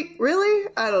 You think, really?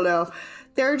 I don't know.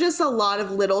 There are just a lot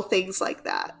of little things like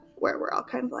that where we're all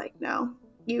kind of like, no,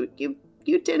 you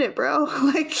did it, bro.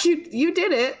 Like you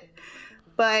did it.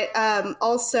 But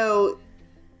also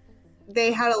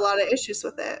they had a lot of issues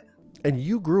with it. And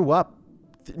you grew up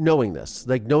knowing this,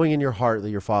 like knowing in your heart that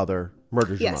your father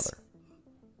murdered your mother.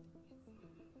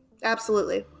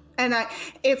 Absolutely. And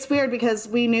it's weird because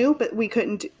we knew, but we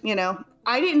couldn't,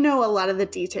 I didn't know a lot of the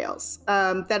details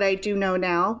that I do know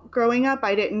now. Growing up,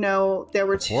 I didn't know there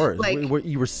were two, like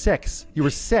you were 6. You were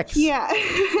 6. Yeah,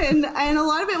 and a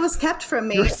lot of it was kept from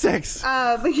me. You were 6.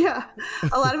 But yeah,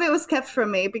 a lot of it was kept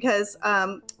from me because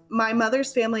my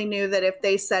mother's family knew that if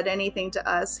they said anything to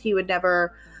us, he would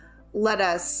never let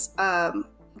us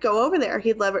go over there.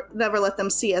 He'd never let them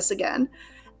see us again.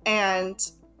 And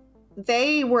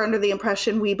they were under the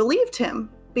impression we believed him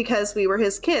because we were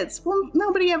his kids. Well,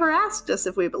 nobody ever asked us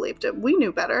if we believed him. We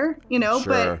knew better, Sure.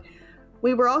 But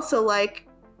we were also like,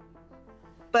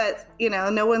 but,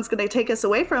 no one's going to take us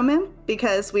away from him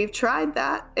because we've tried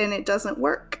that and it doesn't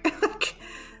work.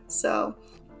 So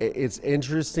it's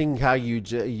interesting how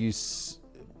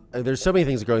there's so many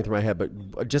things going through my head,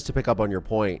 but just to pick up on your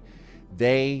point,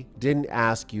 they didn't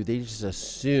ask you, they just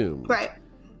assumed right.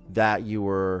 that you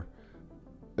were,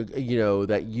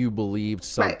 that you believed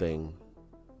something. Right.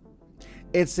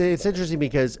 It's interesting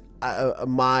because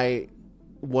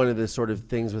one of the sort of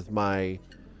things with my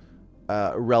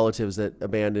relatives that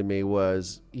abandoned me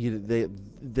was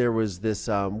there was this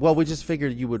we just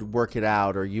figured you would work it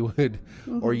out, or you would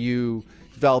or you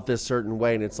felt this certain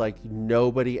way, and it's like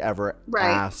nobody ever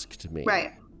asked me.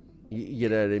 Right. You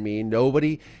know what I mean?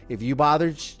 Nobody, if you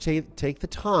bothered to take the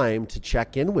time to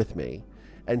check in with me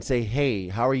and say, hey,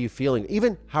 how are you feeling?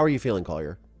 Even, how are you feeling,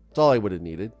 Collier? That's all I would have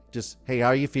needed. Just, hey, how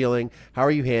are you feeling? How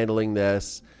are you handling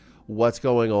this? What's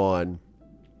going on?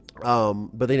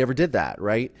 But they never did that,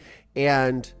 right?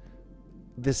 And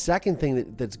the second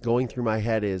thing that's going through my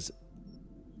head is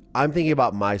I'm thinking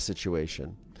about my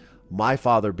situation, my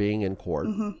father being in court.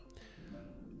 Mm-hmm.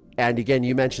 And again,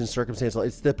 you mentioned circumstantial.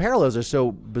 The parallels are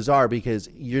so bizarre because,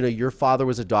 your father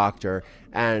was a doctor,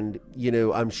 and,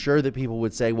 I'm sure that people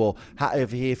would say, well,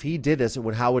 if he did this,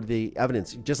 how would the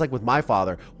evidence, just like with my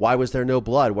father, why was there no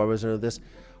blood? Why was there no this?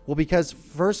 Well, because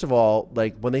first of all,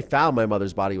 like when they found my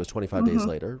mother's body, it was 25 days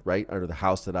later, right? Under the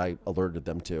house that I alerted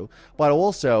them to. But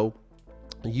also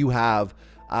you have,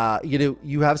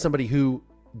 you have somebody who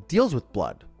deals with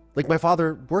blood. Like my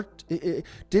father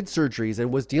did surgeries and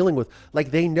was dealing with,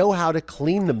 like, they know how to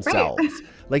clean themselves. Right.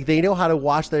 Like they know how to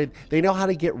wash they know how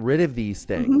to get rid of these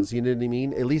things. Mm-hmm. You know what I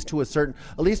mean? At least to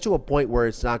a point where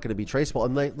it's not going to be traceable.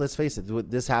 And let's face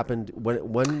it, this happened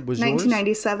when was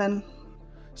 1997. Yours?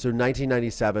 So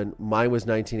 1997, mine was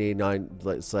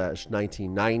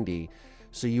 1989/1990.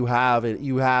 So you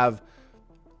have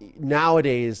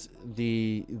nowadays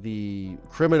the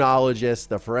criminologists,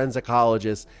 the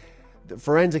forensicologists.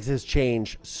 Forensics has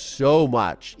changed so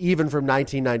much, even from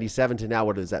 1997 to now.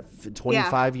 What is that?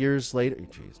 25 years later?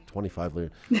 Jeez, 25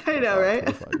 later. I know, right?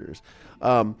 25 years.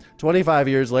 25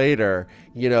 years later,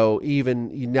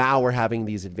 even now we're having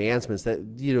these advancements that,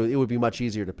 it would be much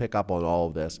easier to pick up on all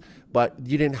of this, but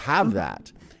you didn't have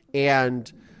that.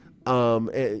 And,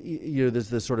 there's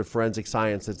this sort of forensic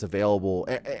science that's available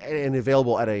and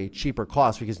available at a cheaper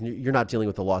cost because you're not dealing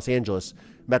with the Los Angeles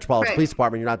Metropolitan Police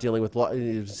Department. You're not dealing with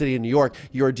the city of New York.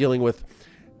 You're dealing with,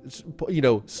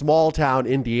 small town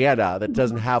Indiana that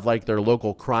doesn't have like their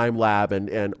local crime lab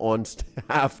and on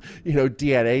staff,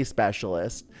 DNA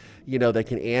specialist, that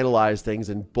can analyze things,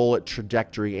 and bullet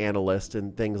trajectory analyst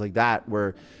and things like that,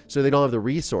 so they don't have the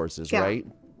resources. Yeah. Right.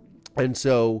 And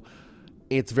so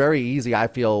it's very easy, I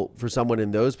feel, for someone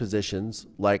in those positions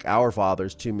like our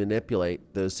fathers to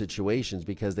manipulate those situations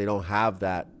because they don't have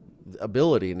that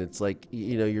ability. And it's like,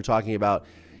 you're talking about,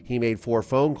 he made 4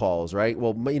 phone calls, right?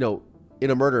 Well, in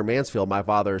a murder in Mansfield, my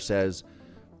father says,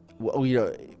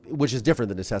 which is different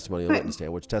than his testimony on the witness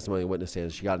stand, which testimony on the witness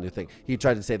stand, she got a new thing. He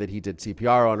tried to say that he did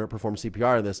CPR on her, performed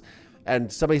CPR on this.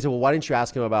 And somebody said, well, why didn't you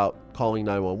ask him about calling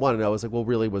 911? And I was like, well,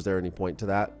 really, was there any point to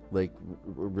that? Like,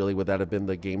 really, would that have been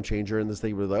the game changer in this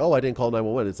thing? We're like, oh, I didn't call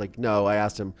 911. It's like, no, I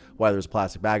asked him why there was a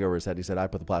plastic bag over his head. He said, I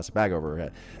put the plastic bag over her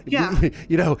head. Yeah.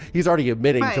 He's already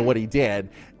admitting to what he did.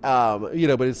 But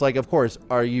it's like, of course,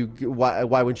 why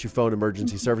wouldn't you phone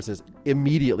emergency services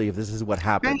immediately if this is what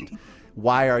happened? Right.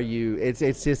 Why are you, it's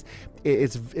sus,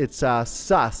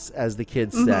 as the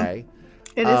kids say.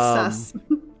 It is sus.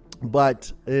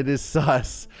 But it is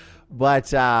sus.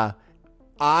 But I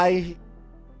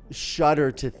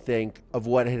shudder to think of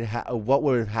what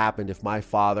would have happened if my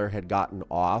father had gotten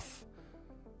off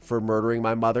for murdering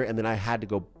my mother, and then I had to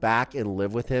go back and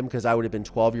live with him because I would have been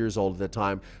 12 years old at the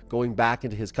time, going back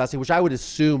into his custody, which I would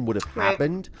assume would have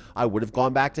happened. I would have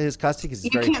gone back to his custody because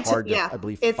it's very hard to, I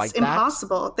believe, fight that. It's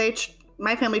impossible.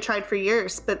 My family tried for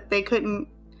years, but they can't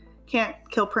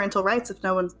kill parental rights if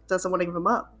no one doesn't want to give them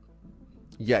up.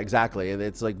 Yeah, exactly. And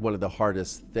it's like one of the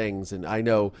hardest things. And I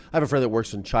have a friend that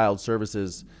works in child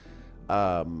services,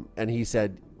 and he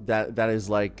said that is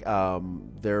like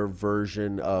their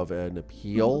version of an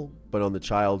appeal, but on the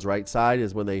child's right side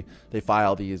is when they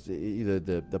file these, either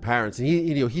the parents, and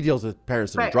he deals with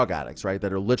parents that are drug addicts, right,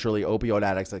 that are literally opioid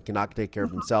addicts that cannot take care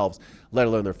of themselves, let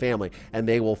alone their family, and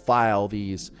they will file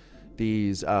these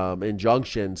these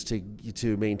injunctions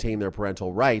to maintain their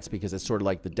parental rights, because it's sort of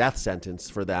like the death sentence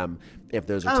for them if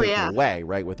those are taken away,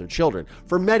 right, with their children,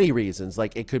 for many reasons.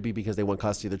 Like, it could be because they want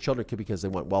custody of their children. It could be because they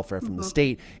want welfare from the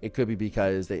state. It could be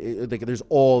because there's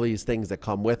all these things that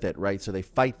come with it, right? So they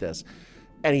fight this.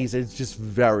 And it's just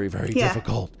very, very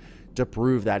difficult to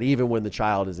prove that, even when the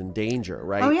child is in danger,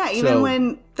 right? Oh, yeah, even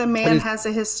when the man has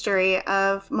a history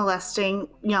of molesting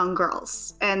young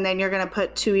girls, and then you're going to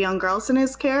put 2 young girls in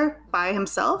his care by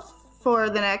himself for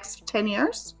the next 10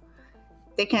 years.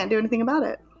 They can't do anything about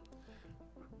it.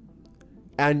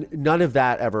 And none of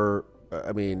that ever,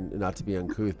 I mean, not to be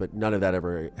uncouth, but none of that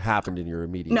ever happened in your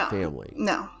immediate family.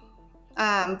 No.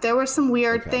 There were some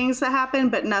weird things that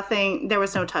happened, but nothing, there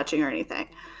was no touching or anything.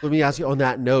 Let me ask you on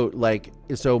that note, like,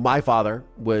 so my father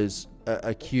was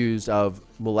accused of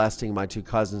molesting my 2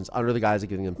 cousins under the guise of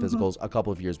giving them physicals a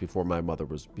couple of years before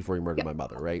before he murdered my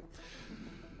mother, right?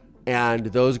 And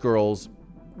those girls,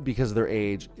 because of their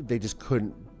age, they just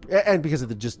couldn't, and because of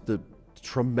the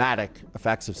traumatic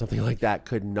effects of something like that,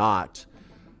 could not,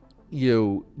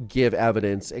 give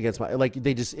evidence against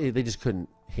they just couldn't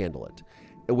handle it.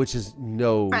 Which is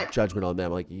no judgment on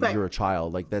them. Like, you're a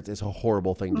child. Like, it's a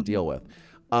horrible thing to deal with.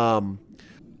 A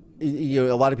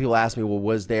lot of people ask me, well,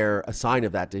 was there a sign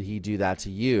of that? Did he do that to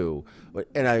you?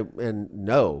 And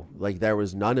no, like, there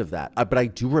was none of that. But I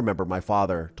do remember my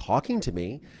father talking to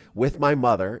me with my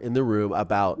mother in the room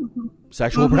about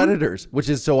sexual predators, which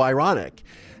is so ironic.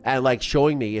 And like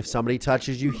showing me, if somebody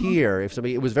touches you here, it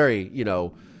was very,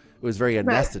 it was very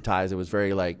anesthetized. It was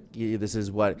very like, this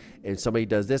is what, and somebody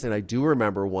does this. And I do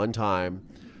remember one time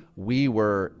we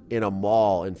were in a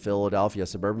mall in Philadelphia,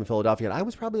 suburban Philadelphia, and I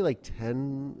was probably like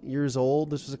 10 years old.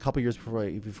 This was a couple years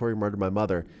before he murdered my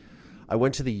mother. I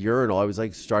went to the urinal. I was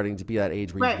like starting to be that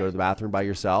age where you could go to the bathroom by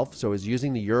yourself. So I was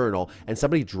using the urinal, and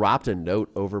somebody dropped a note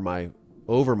over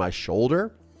my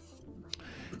shoulder,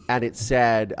 and it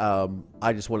said,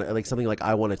 I just want to, like, something like,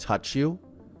 I want to touch you.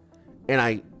 And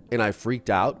I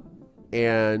freaked out.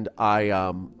 And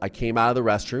I came out of the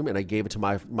restroom and I gave it to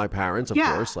my parents, of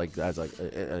course. Like,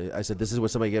 I said, this is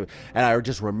what somebody gave me. And I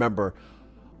just remember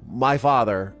my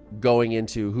father going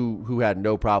into, who had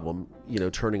no problem,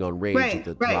 turning on rage at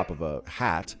the drop of a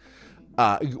hat,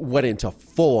 went into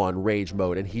full on rage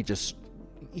mode. And he just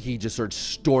started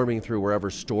storming through wherever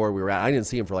store we were at. I didn't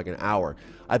see him for like an hour.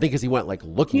 I think because he went like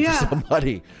looking for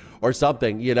somebody or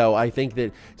something, I think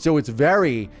that, so it's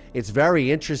very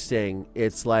interesting.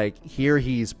 It's like, here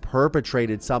he's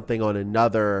perpetrated something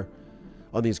on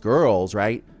these girls,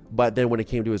 right? But then when it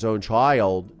came to his own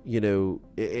child,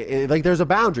 like, there's a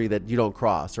boundary that you don't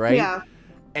cross, right? Yeah.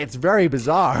 It's very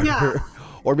bizarre. Yeah.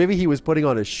 Or maybe he was putting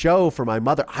on a show for my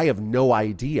mother. I have no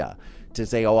idea to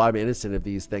say, oh, I'm innocent of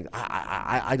these things.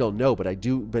 I don't know, but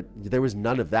there was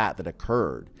none of that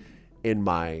occurred in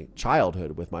my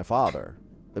childhood with my father.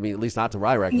 I mean, at least not to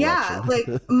my recollection. Yeah, like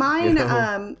mine,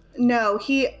 no,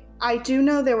 I do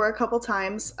know there were a couple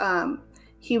times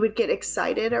he would get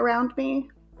excited around me.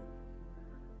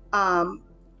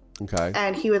 Okay.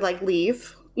 And he would like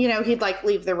leave, he'd like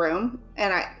leave the room,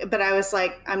 but I was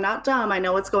like, I'm not dumb. I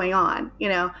know what's going on,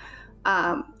 and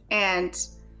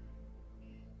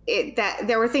that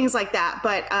there were things like that.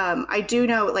 But I do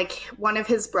know, like, one of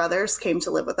his brothers came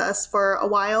to live with us for a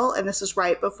while, and this was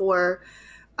right before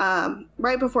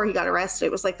he got arrested.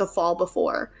 It was like the fall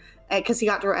before, because he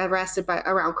got arrested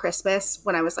around Christmas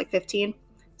when I was like 15.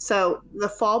 So the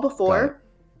fall before,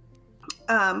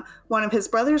 one of his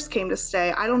brothers came to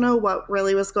stay. I don't know what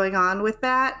really was going on with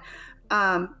that,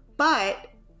 but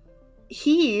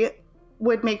he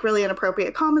would make really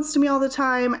inappropriate comments to me all the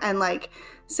time and like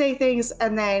say things.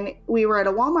 And then we were at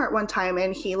a Walmart one time,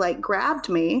 and he like grabbed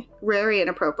me very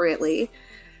inappropriately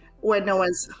when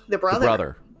the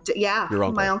brother. Yeah, your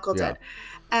uncle. My uncle did.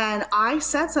 And I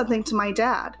said something to my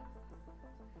dad,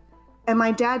 and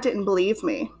my dad didn't believe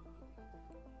me.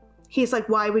 He's like,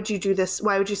 why would you do this?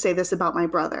 Why would you say this about my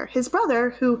brother? His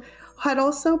brother, who had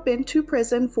also been to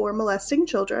prison for molesting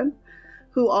children,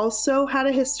 who also had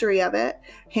a history of it,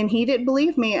 and he didn't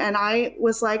believe me. And I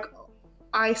was like,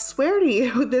 I swear to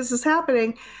you, this is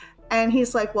happening. And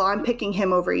he's like, well, I'm picking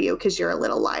him over you because you're a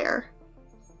little liar.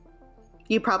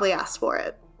 You probably asked for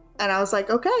it. And I was like,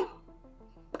 okay.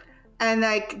 And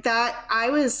like that, I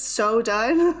was so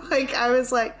done. Like, I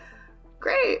was like,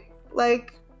 great.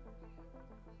 Like,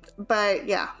 but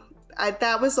yeah,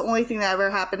 that was the only thing that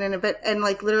ever happened in a bit. And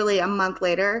like literally a month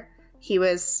later, he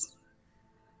was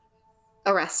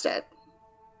arrested.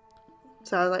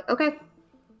 So I was like, okay.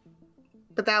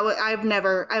 But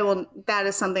that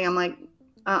is something I'm like,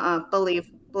 believe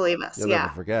us. You'll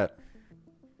never forget.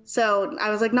 So I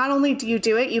was like, not only do you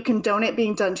do it, you condone it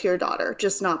being done to your daughter,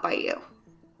 just not by you.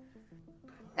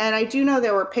 And I do know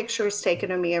there were pictures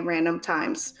taken of me at random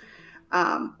times.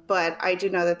 But I do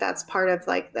know that that's part of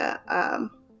like the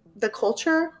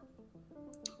culture.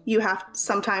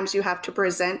 Sometimes you have to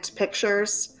present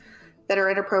pictures that are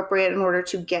inappropriate in order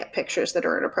to get pictures that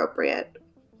are inappropriate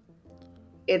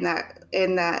in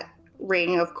that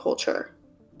ring of culture.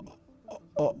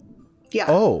 Yeah.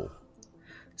 Oh.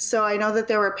 So I know that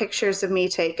there were pictures of me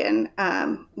taken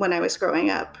when I was growing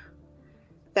up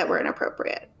that were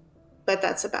inappropriate, but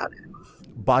that's about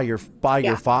it. By your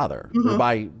father, or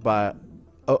by.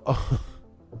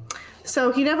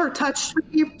 So he never touched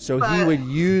me. So he would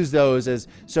use those as.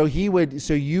 So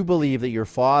you believe that your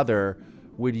father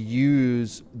would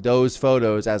use those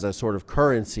photos as a sort of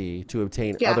currency to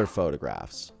obtain other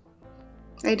photographs.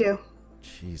 I do.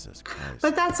 Jesus Christ.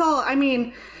 But that's all. I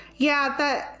mean,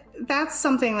 yeah, that's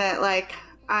something that like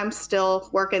I'm still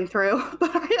working through.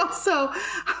 But I also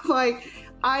like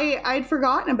I'd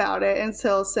forgotten about it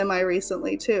until semi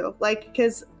recently too. Like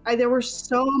because there were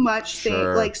so much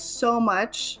so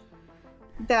much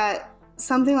that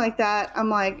something like that I'm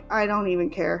like I don't even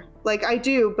care. Like I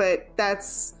do, but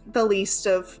that's the least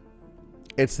of.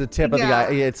 It's the tip of the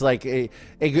eye. It's like it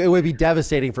would be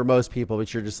devastating for most people,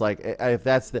 but you're just like if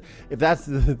that's the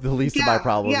least of my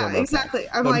problems. Yeah, exactly.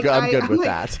 I'm good with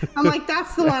that. I'm like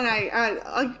that's the one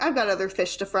I've got other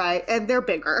fish to fry, and they're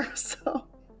bigger. So.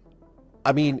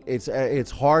 I mean, it's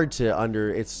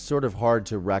sort of hard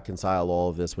to reconcile all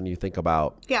of this when you think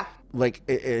about like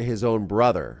his own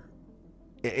brother.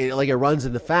 It runs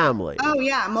in the family. Oh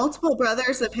yeah, multiple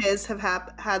brothers of his have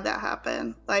had that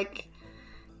happen. Like.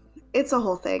 It's a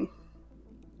whole thing.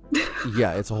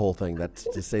 Yeah, it's a whole thing. That's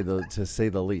to say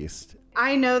the least.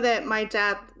 I know that my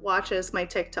dad watches my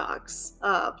TikToks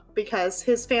because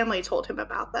his family told him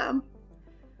about them,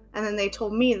 and then they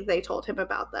told me that they told him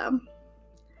about them.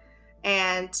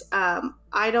 And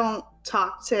I don't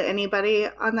talk to anybody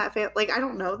on that family. Like I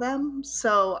don't know them,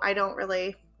 so I don't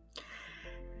really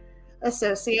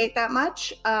associate that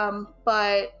much.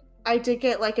 But I did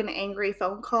get like an angry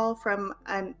phone call from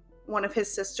one of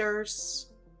his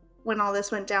sisters when all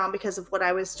this went down because of what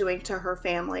I was doing to her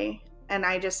family, and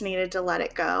I just needed to let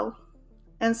it go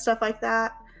and stuff like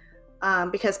that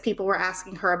because people were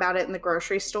asking her about it in the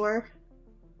grocery store,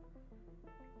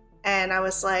 and I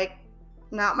was like,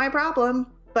 not my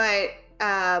problem. But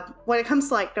when it comes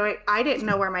to like I didn't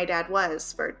know where my dad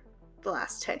was for the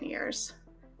last 10 years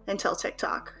until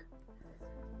TikTok.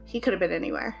 He could have been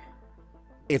anywhere.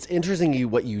 It's interesting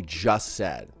what you just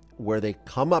said, where they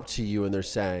come up to you and they're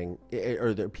saying,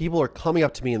 or people are coming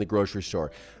up to me in the grocery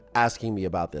store asking me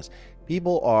about this.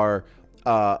 People are,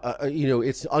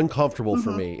 it's uncomfortable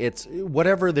for me. It's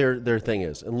whatever their thing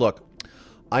is. And look,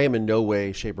 I am in no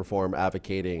way, shape, or form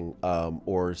advocating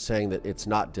or saying that it's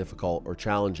not difficult or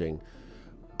challenging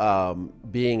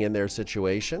being in their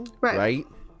situation, right?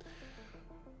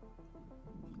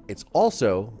 It's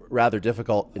also rather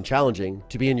difficult and challenging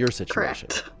to be in your situation.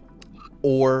 Correct.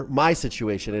 Or my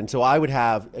situation. And so I would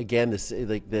have, again, this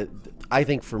I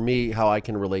think for me, how I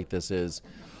can relate this is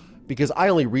because I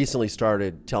only recently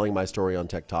started telling my story on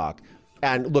TikTok.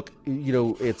 And look,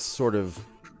 it's sort of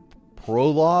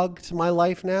prologue to my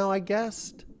life now, I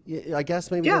guess.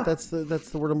 Maybe that's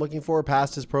the word I'm looking for.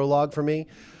 Past is prologue for me.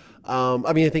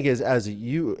 I mean, I think as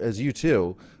you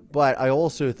too, but I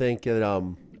also think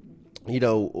that,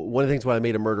 one of the things when I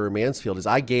made A Murder in Mansfield is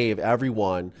I gave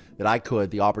everyone that I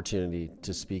could the opportunity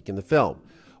to speak in the film,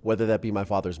 whether that be my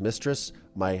father's mistress,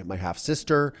 my half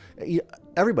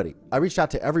everybody. I reached out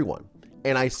to everyone,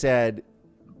 and I said,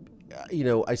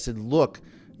 look,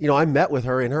 I met with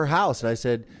her in her house, and I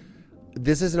said,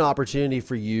 this is an opportunity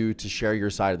for you to share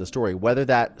your side of the story, whether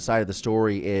that side of the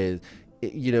story is,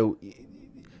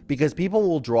 because people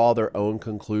will draw their own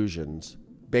conclusions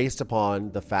based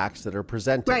upon the facts that are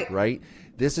presented, right?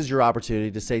 This is your opportunity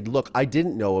to say, look, I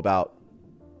didn't know about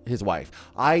his wife.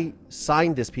 I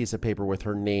signed this piece of paper with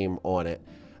her name on it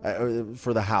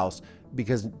for the house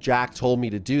because Jack told me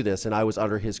to do this and I was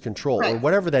under his control or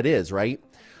whatever that is, right?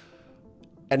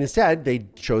 And instead, they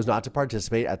chose not to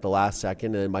participate at the last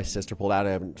second, and my sister pulled out.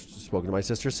 I haven't spoken to my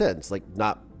sister since, like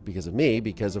not because of me,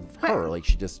 because of her. Like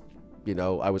she just...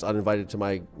 I was uninvited to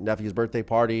my nephew's birthday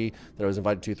party that I was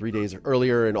invited to 3 days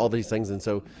earlier and all these things. And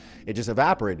so it just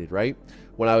evaporated, right?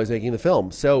 When I was making the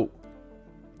film. So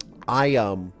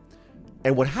and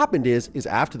what happened is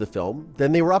after the film,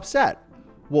 then they were upset.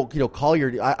 Well,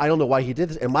 Collier, I don't know why he did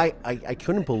this. And I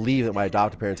couldn't believe that my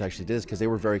adoptive parents actually did this because they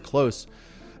were very close.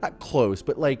 Not close,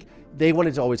 but like they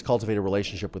wanted to always cultivate a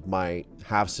relationship with my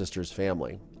half-sister's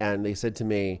family. And they said to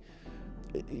me,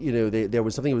 there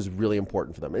was something that was really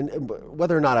important for them. And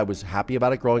whether or not I was happy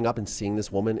about it growing up and seeing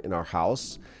this woman in our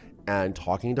house and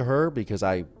talking to her, because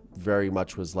I very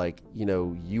much was like,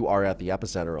 you are at the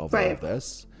epicenter of all of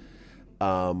this.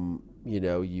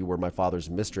 You were my father's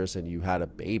mistress and you had a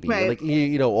baby, like,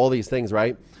 all these things.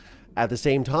 Right. At the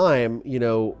same time,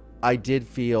 I did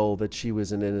feel that she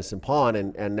was an innocent pawn,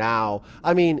 and now,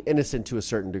 I mean, innocent to a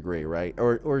certain degree, right?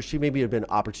 Or she maybe had been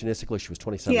opportunistically, she was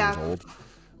 27 years old,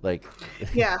 like,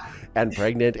 and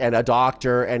pregnant, and a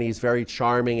doctor, and he's very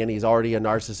charming, and he's already a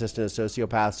narcissist and a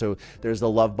sociopath, so there's the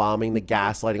love bombing, the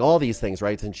gaslighting, all these things,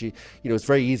 right? And she, it's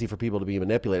very easy for people to be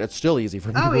manipulated. It's still easy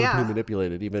for people to be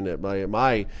manipulated, even at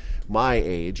my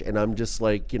age, and I'm just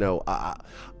like,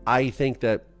 I think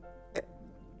that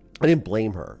I didn't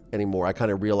blame her anymore. I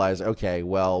kind of realized, okay,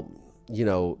 well,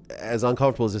 as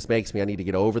uncomfortable as this makes me, I need to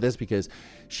get over this because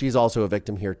she's also a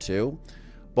victim here too.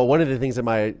 But one of the things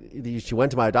that she went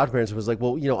to my adoptive parents and was like,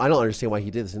 well, I don't understand why he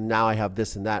did this. And now I have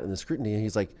this and that and the scrutiny. And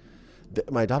he's like,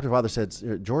 my adoptive father said,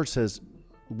 George says,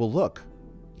 well, look,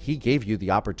 he gave you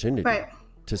the opportunity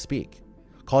to speak.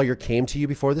 Collier came to you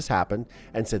before this happened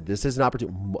and said, this is an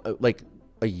opportunity, like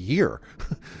a year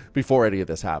before any of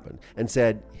this happened, and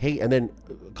said, hey, and then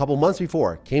a couple months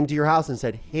before came to your house and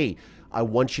said, hey, I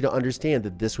want you to understand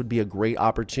that this would be a great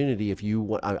opportunity if you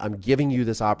want, I'm giving you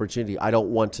this opportunity. I don't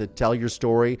want to tell your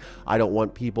story. I don't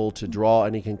want people to draw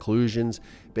any conclusions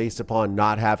based upon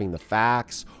not having the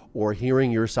facts or hearing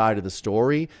your side of the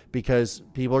story, because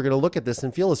people are going to look at this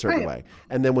and feel a certain way.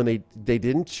 And then when they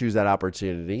didn't choose that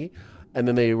opportunity, and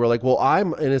then they were like, well,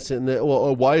 I'm innocent.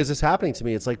 Well, why is this happening to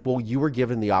me? It's like, well, you were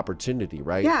given the opportunity,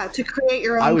 right? Yeah, to create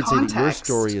your own I would context. say that your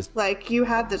story is... like, you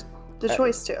had the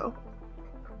choice to.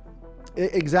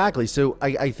 Exactly. So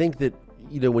I think that,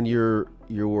 when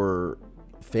your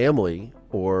family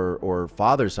or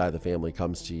father's side of the family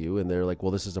comes to you and they're like,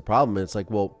 well, this is a problem. And it's like,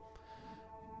 well,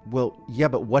 yeah,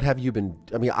 but what have you been...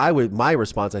 I mean, my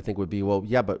response, I think, would be, well,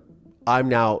 yeah, but I'm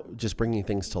now just bringing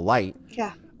things to light.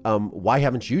 Yeah. Why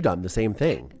haven't you done the same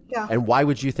thing? Yeah. And why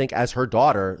would you think as her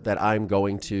daughter that I'm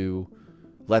going to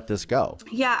let this go?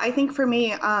 Yeah, I think for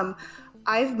me,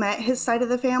 I've met his side of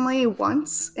the family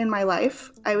once in my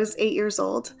life. I was 8 years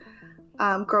old.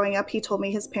 Growing up, he told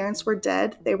me his parents were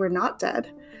dead. They were not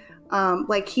dead.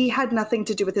 Like, he had nothing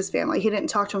to do with his family. He didn't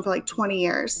talk to him for like 20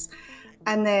 years.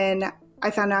 And then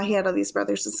I found out he had all these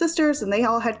brothers and sisters and they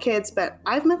all had kids, but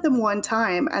I've met them one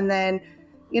time. And then,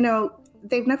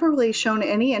 they've never really shown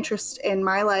any interest in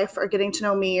my life or getting to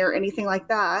know me or anything like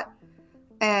that.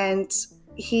 And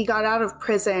he got out of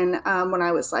prison when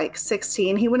I was like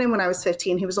 16. He went in when I was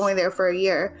 15. He was only there for a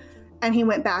year. And he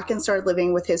went back and started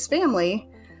living with his family.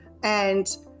 And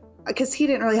because he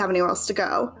didn't really have anywhere else to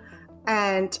go.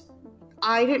 And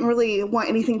I didn't really want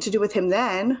anything to do with him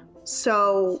then.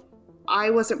 So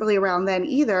I wasn't really around then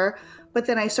either. But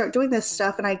then I start doing this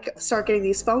stuff and I start getting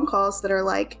these phone calls that are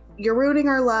like, you're ruining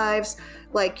our lives.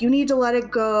 Like, you need to let it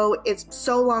go. It's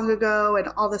so long ago and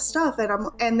all this stuff.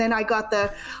 And then I got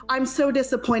I'm so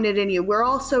disappointed in you. We're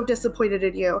all so disappointed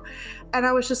in you. And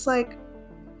I was just like,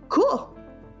 cool.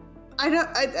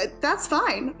 That's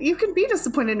fine. You can be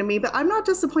disappointed in me, but I'm not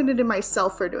disappointed in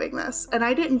myself for doing this. And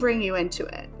I didn't bring you into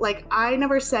it. Like, I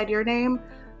never said your name.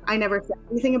 I never said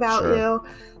anything about you.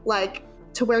 Like,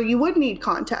 to where you would need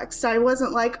context. I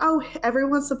wasn't like, oh,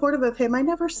 everyone's supportive of him. I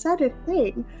never said a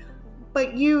thing.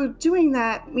 But you doing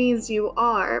that means you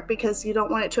are, because you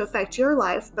don't want it to affect your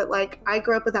life. But like, I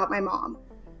grew up without my mom.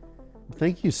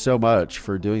 Thank you so much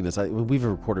for doing this. We've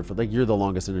recorded for you're the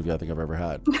longest interview I think I've ever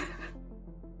had.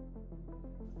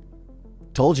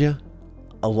 Told you,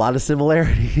 a lot of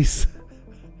similarities.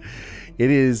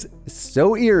 It is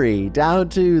so eerie, down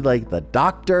to like the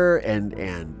doctor and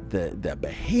the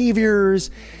behaviors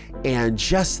and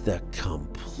just the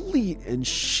complete and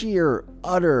sheer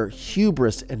utter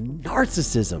hubris and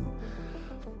narcissism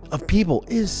of people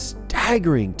is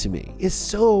staggering to me. It's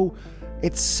so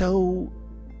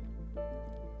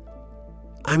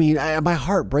I mean, my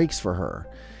heart breaks for her.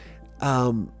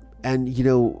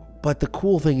 But the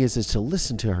cool thing is to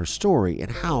listen to her story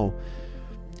and how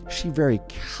she very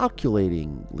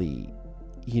calculatingly,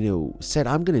 said,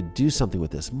 I'm going to do something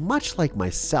with this, much like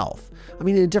myself. I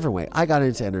mean, in a different way. I got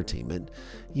into entertainment,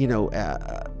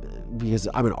 because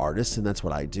I'm an artist and that's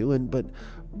what I do. But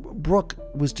Brooke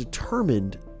was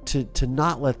determined to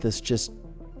not let this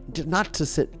not to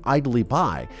sit idly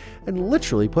by, and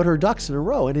literally put her ducks in a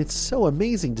row. And it's so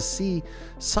amazing to see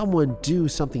someone do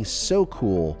something so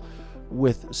cool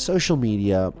with social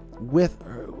media, with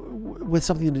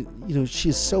something that, she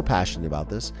is so passionate about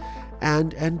this,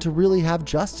 and to really have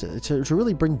justice, to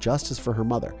really bring justice for her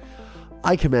mother.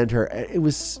 I commend her. It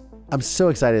was I'm so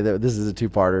excited that this is a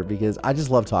two-parter because I just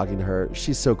love talking to her.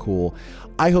 She's so cool.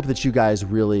 I hope that you guys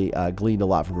really gleaned a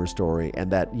lot from her story and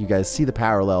that you guys see the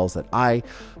parallels that I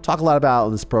talk a lot about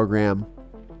on this program.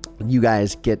 And you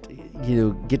guys get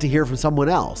to hear from someone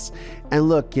else. And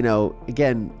look,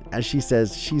 again, as she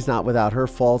says, she's not without her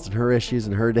faults and her issues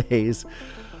and her days,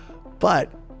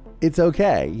 but it's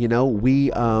okay.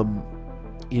 We are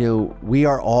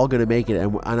all going to make it.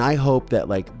 And I hope that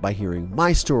by hearing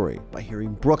my story, by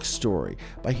hearing Brooke's story,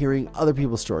 by hearing other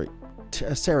people's story,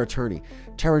 Sarah Turney,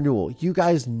 Tara Newell, you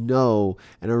guys know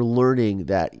and are learning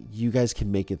that you guys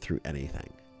can make it through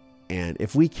anything. And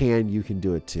if we can, you can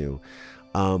do it too.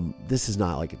 This is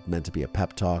not meant to be a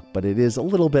pep talk, but it is a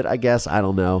little bit, I guess. I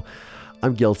don't know.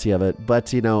 I'm guilty of it,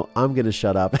 but I'm going to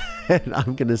shut up and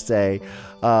I'm going to say,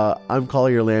 I'm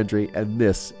Collier Landry and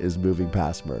this is Moving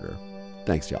Past Murder.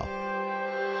 Thanks, y'all.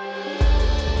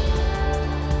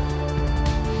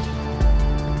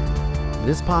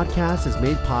 This podcast is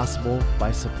made possible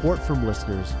by support from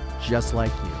listeners just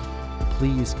like you.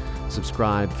 Please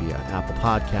subscribe via Apple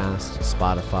Podcasts,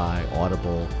 Spotify,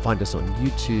 Audible. Find us on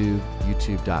YouTube,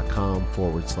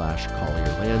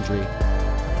 youtube.com/Collier Landry.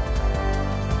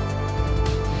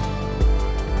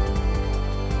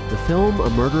 The film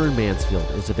A Murder in Mansfield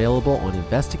is available on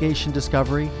Investigation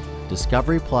Discovery,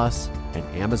 Discovery Plus, and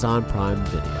Amazon Prime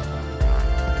Video.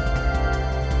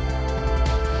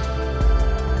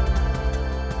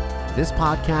 This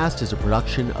podcast is a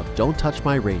production of Don't Touch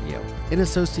My Radio in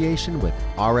association with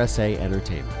RSA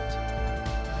Entertainment.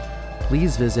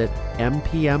 Please visit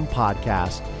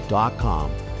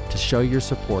mpmpodcast.com to show your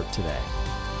support today.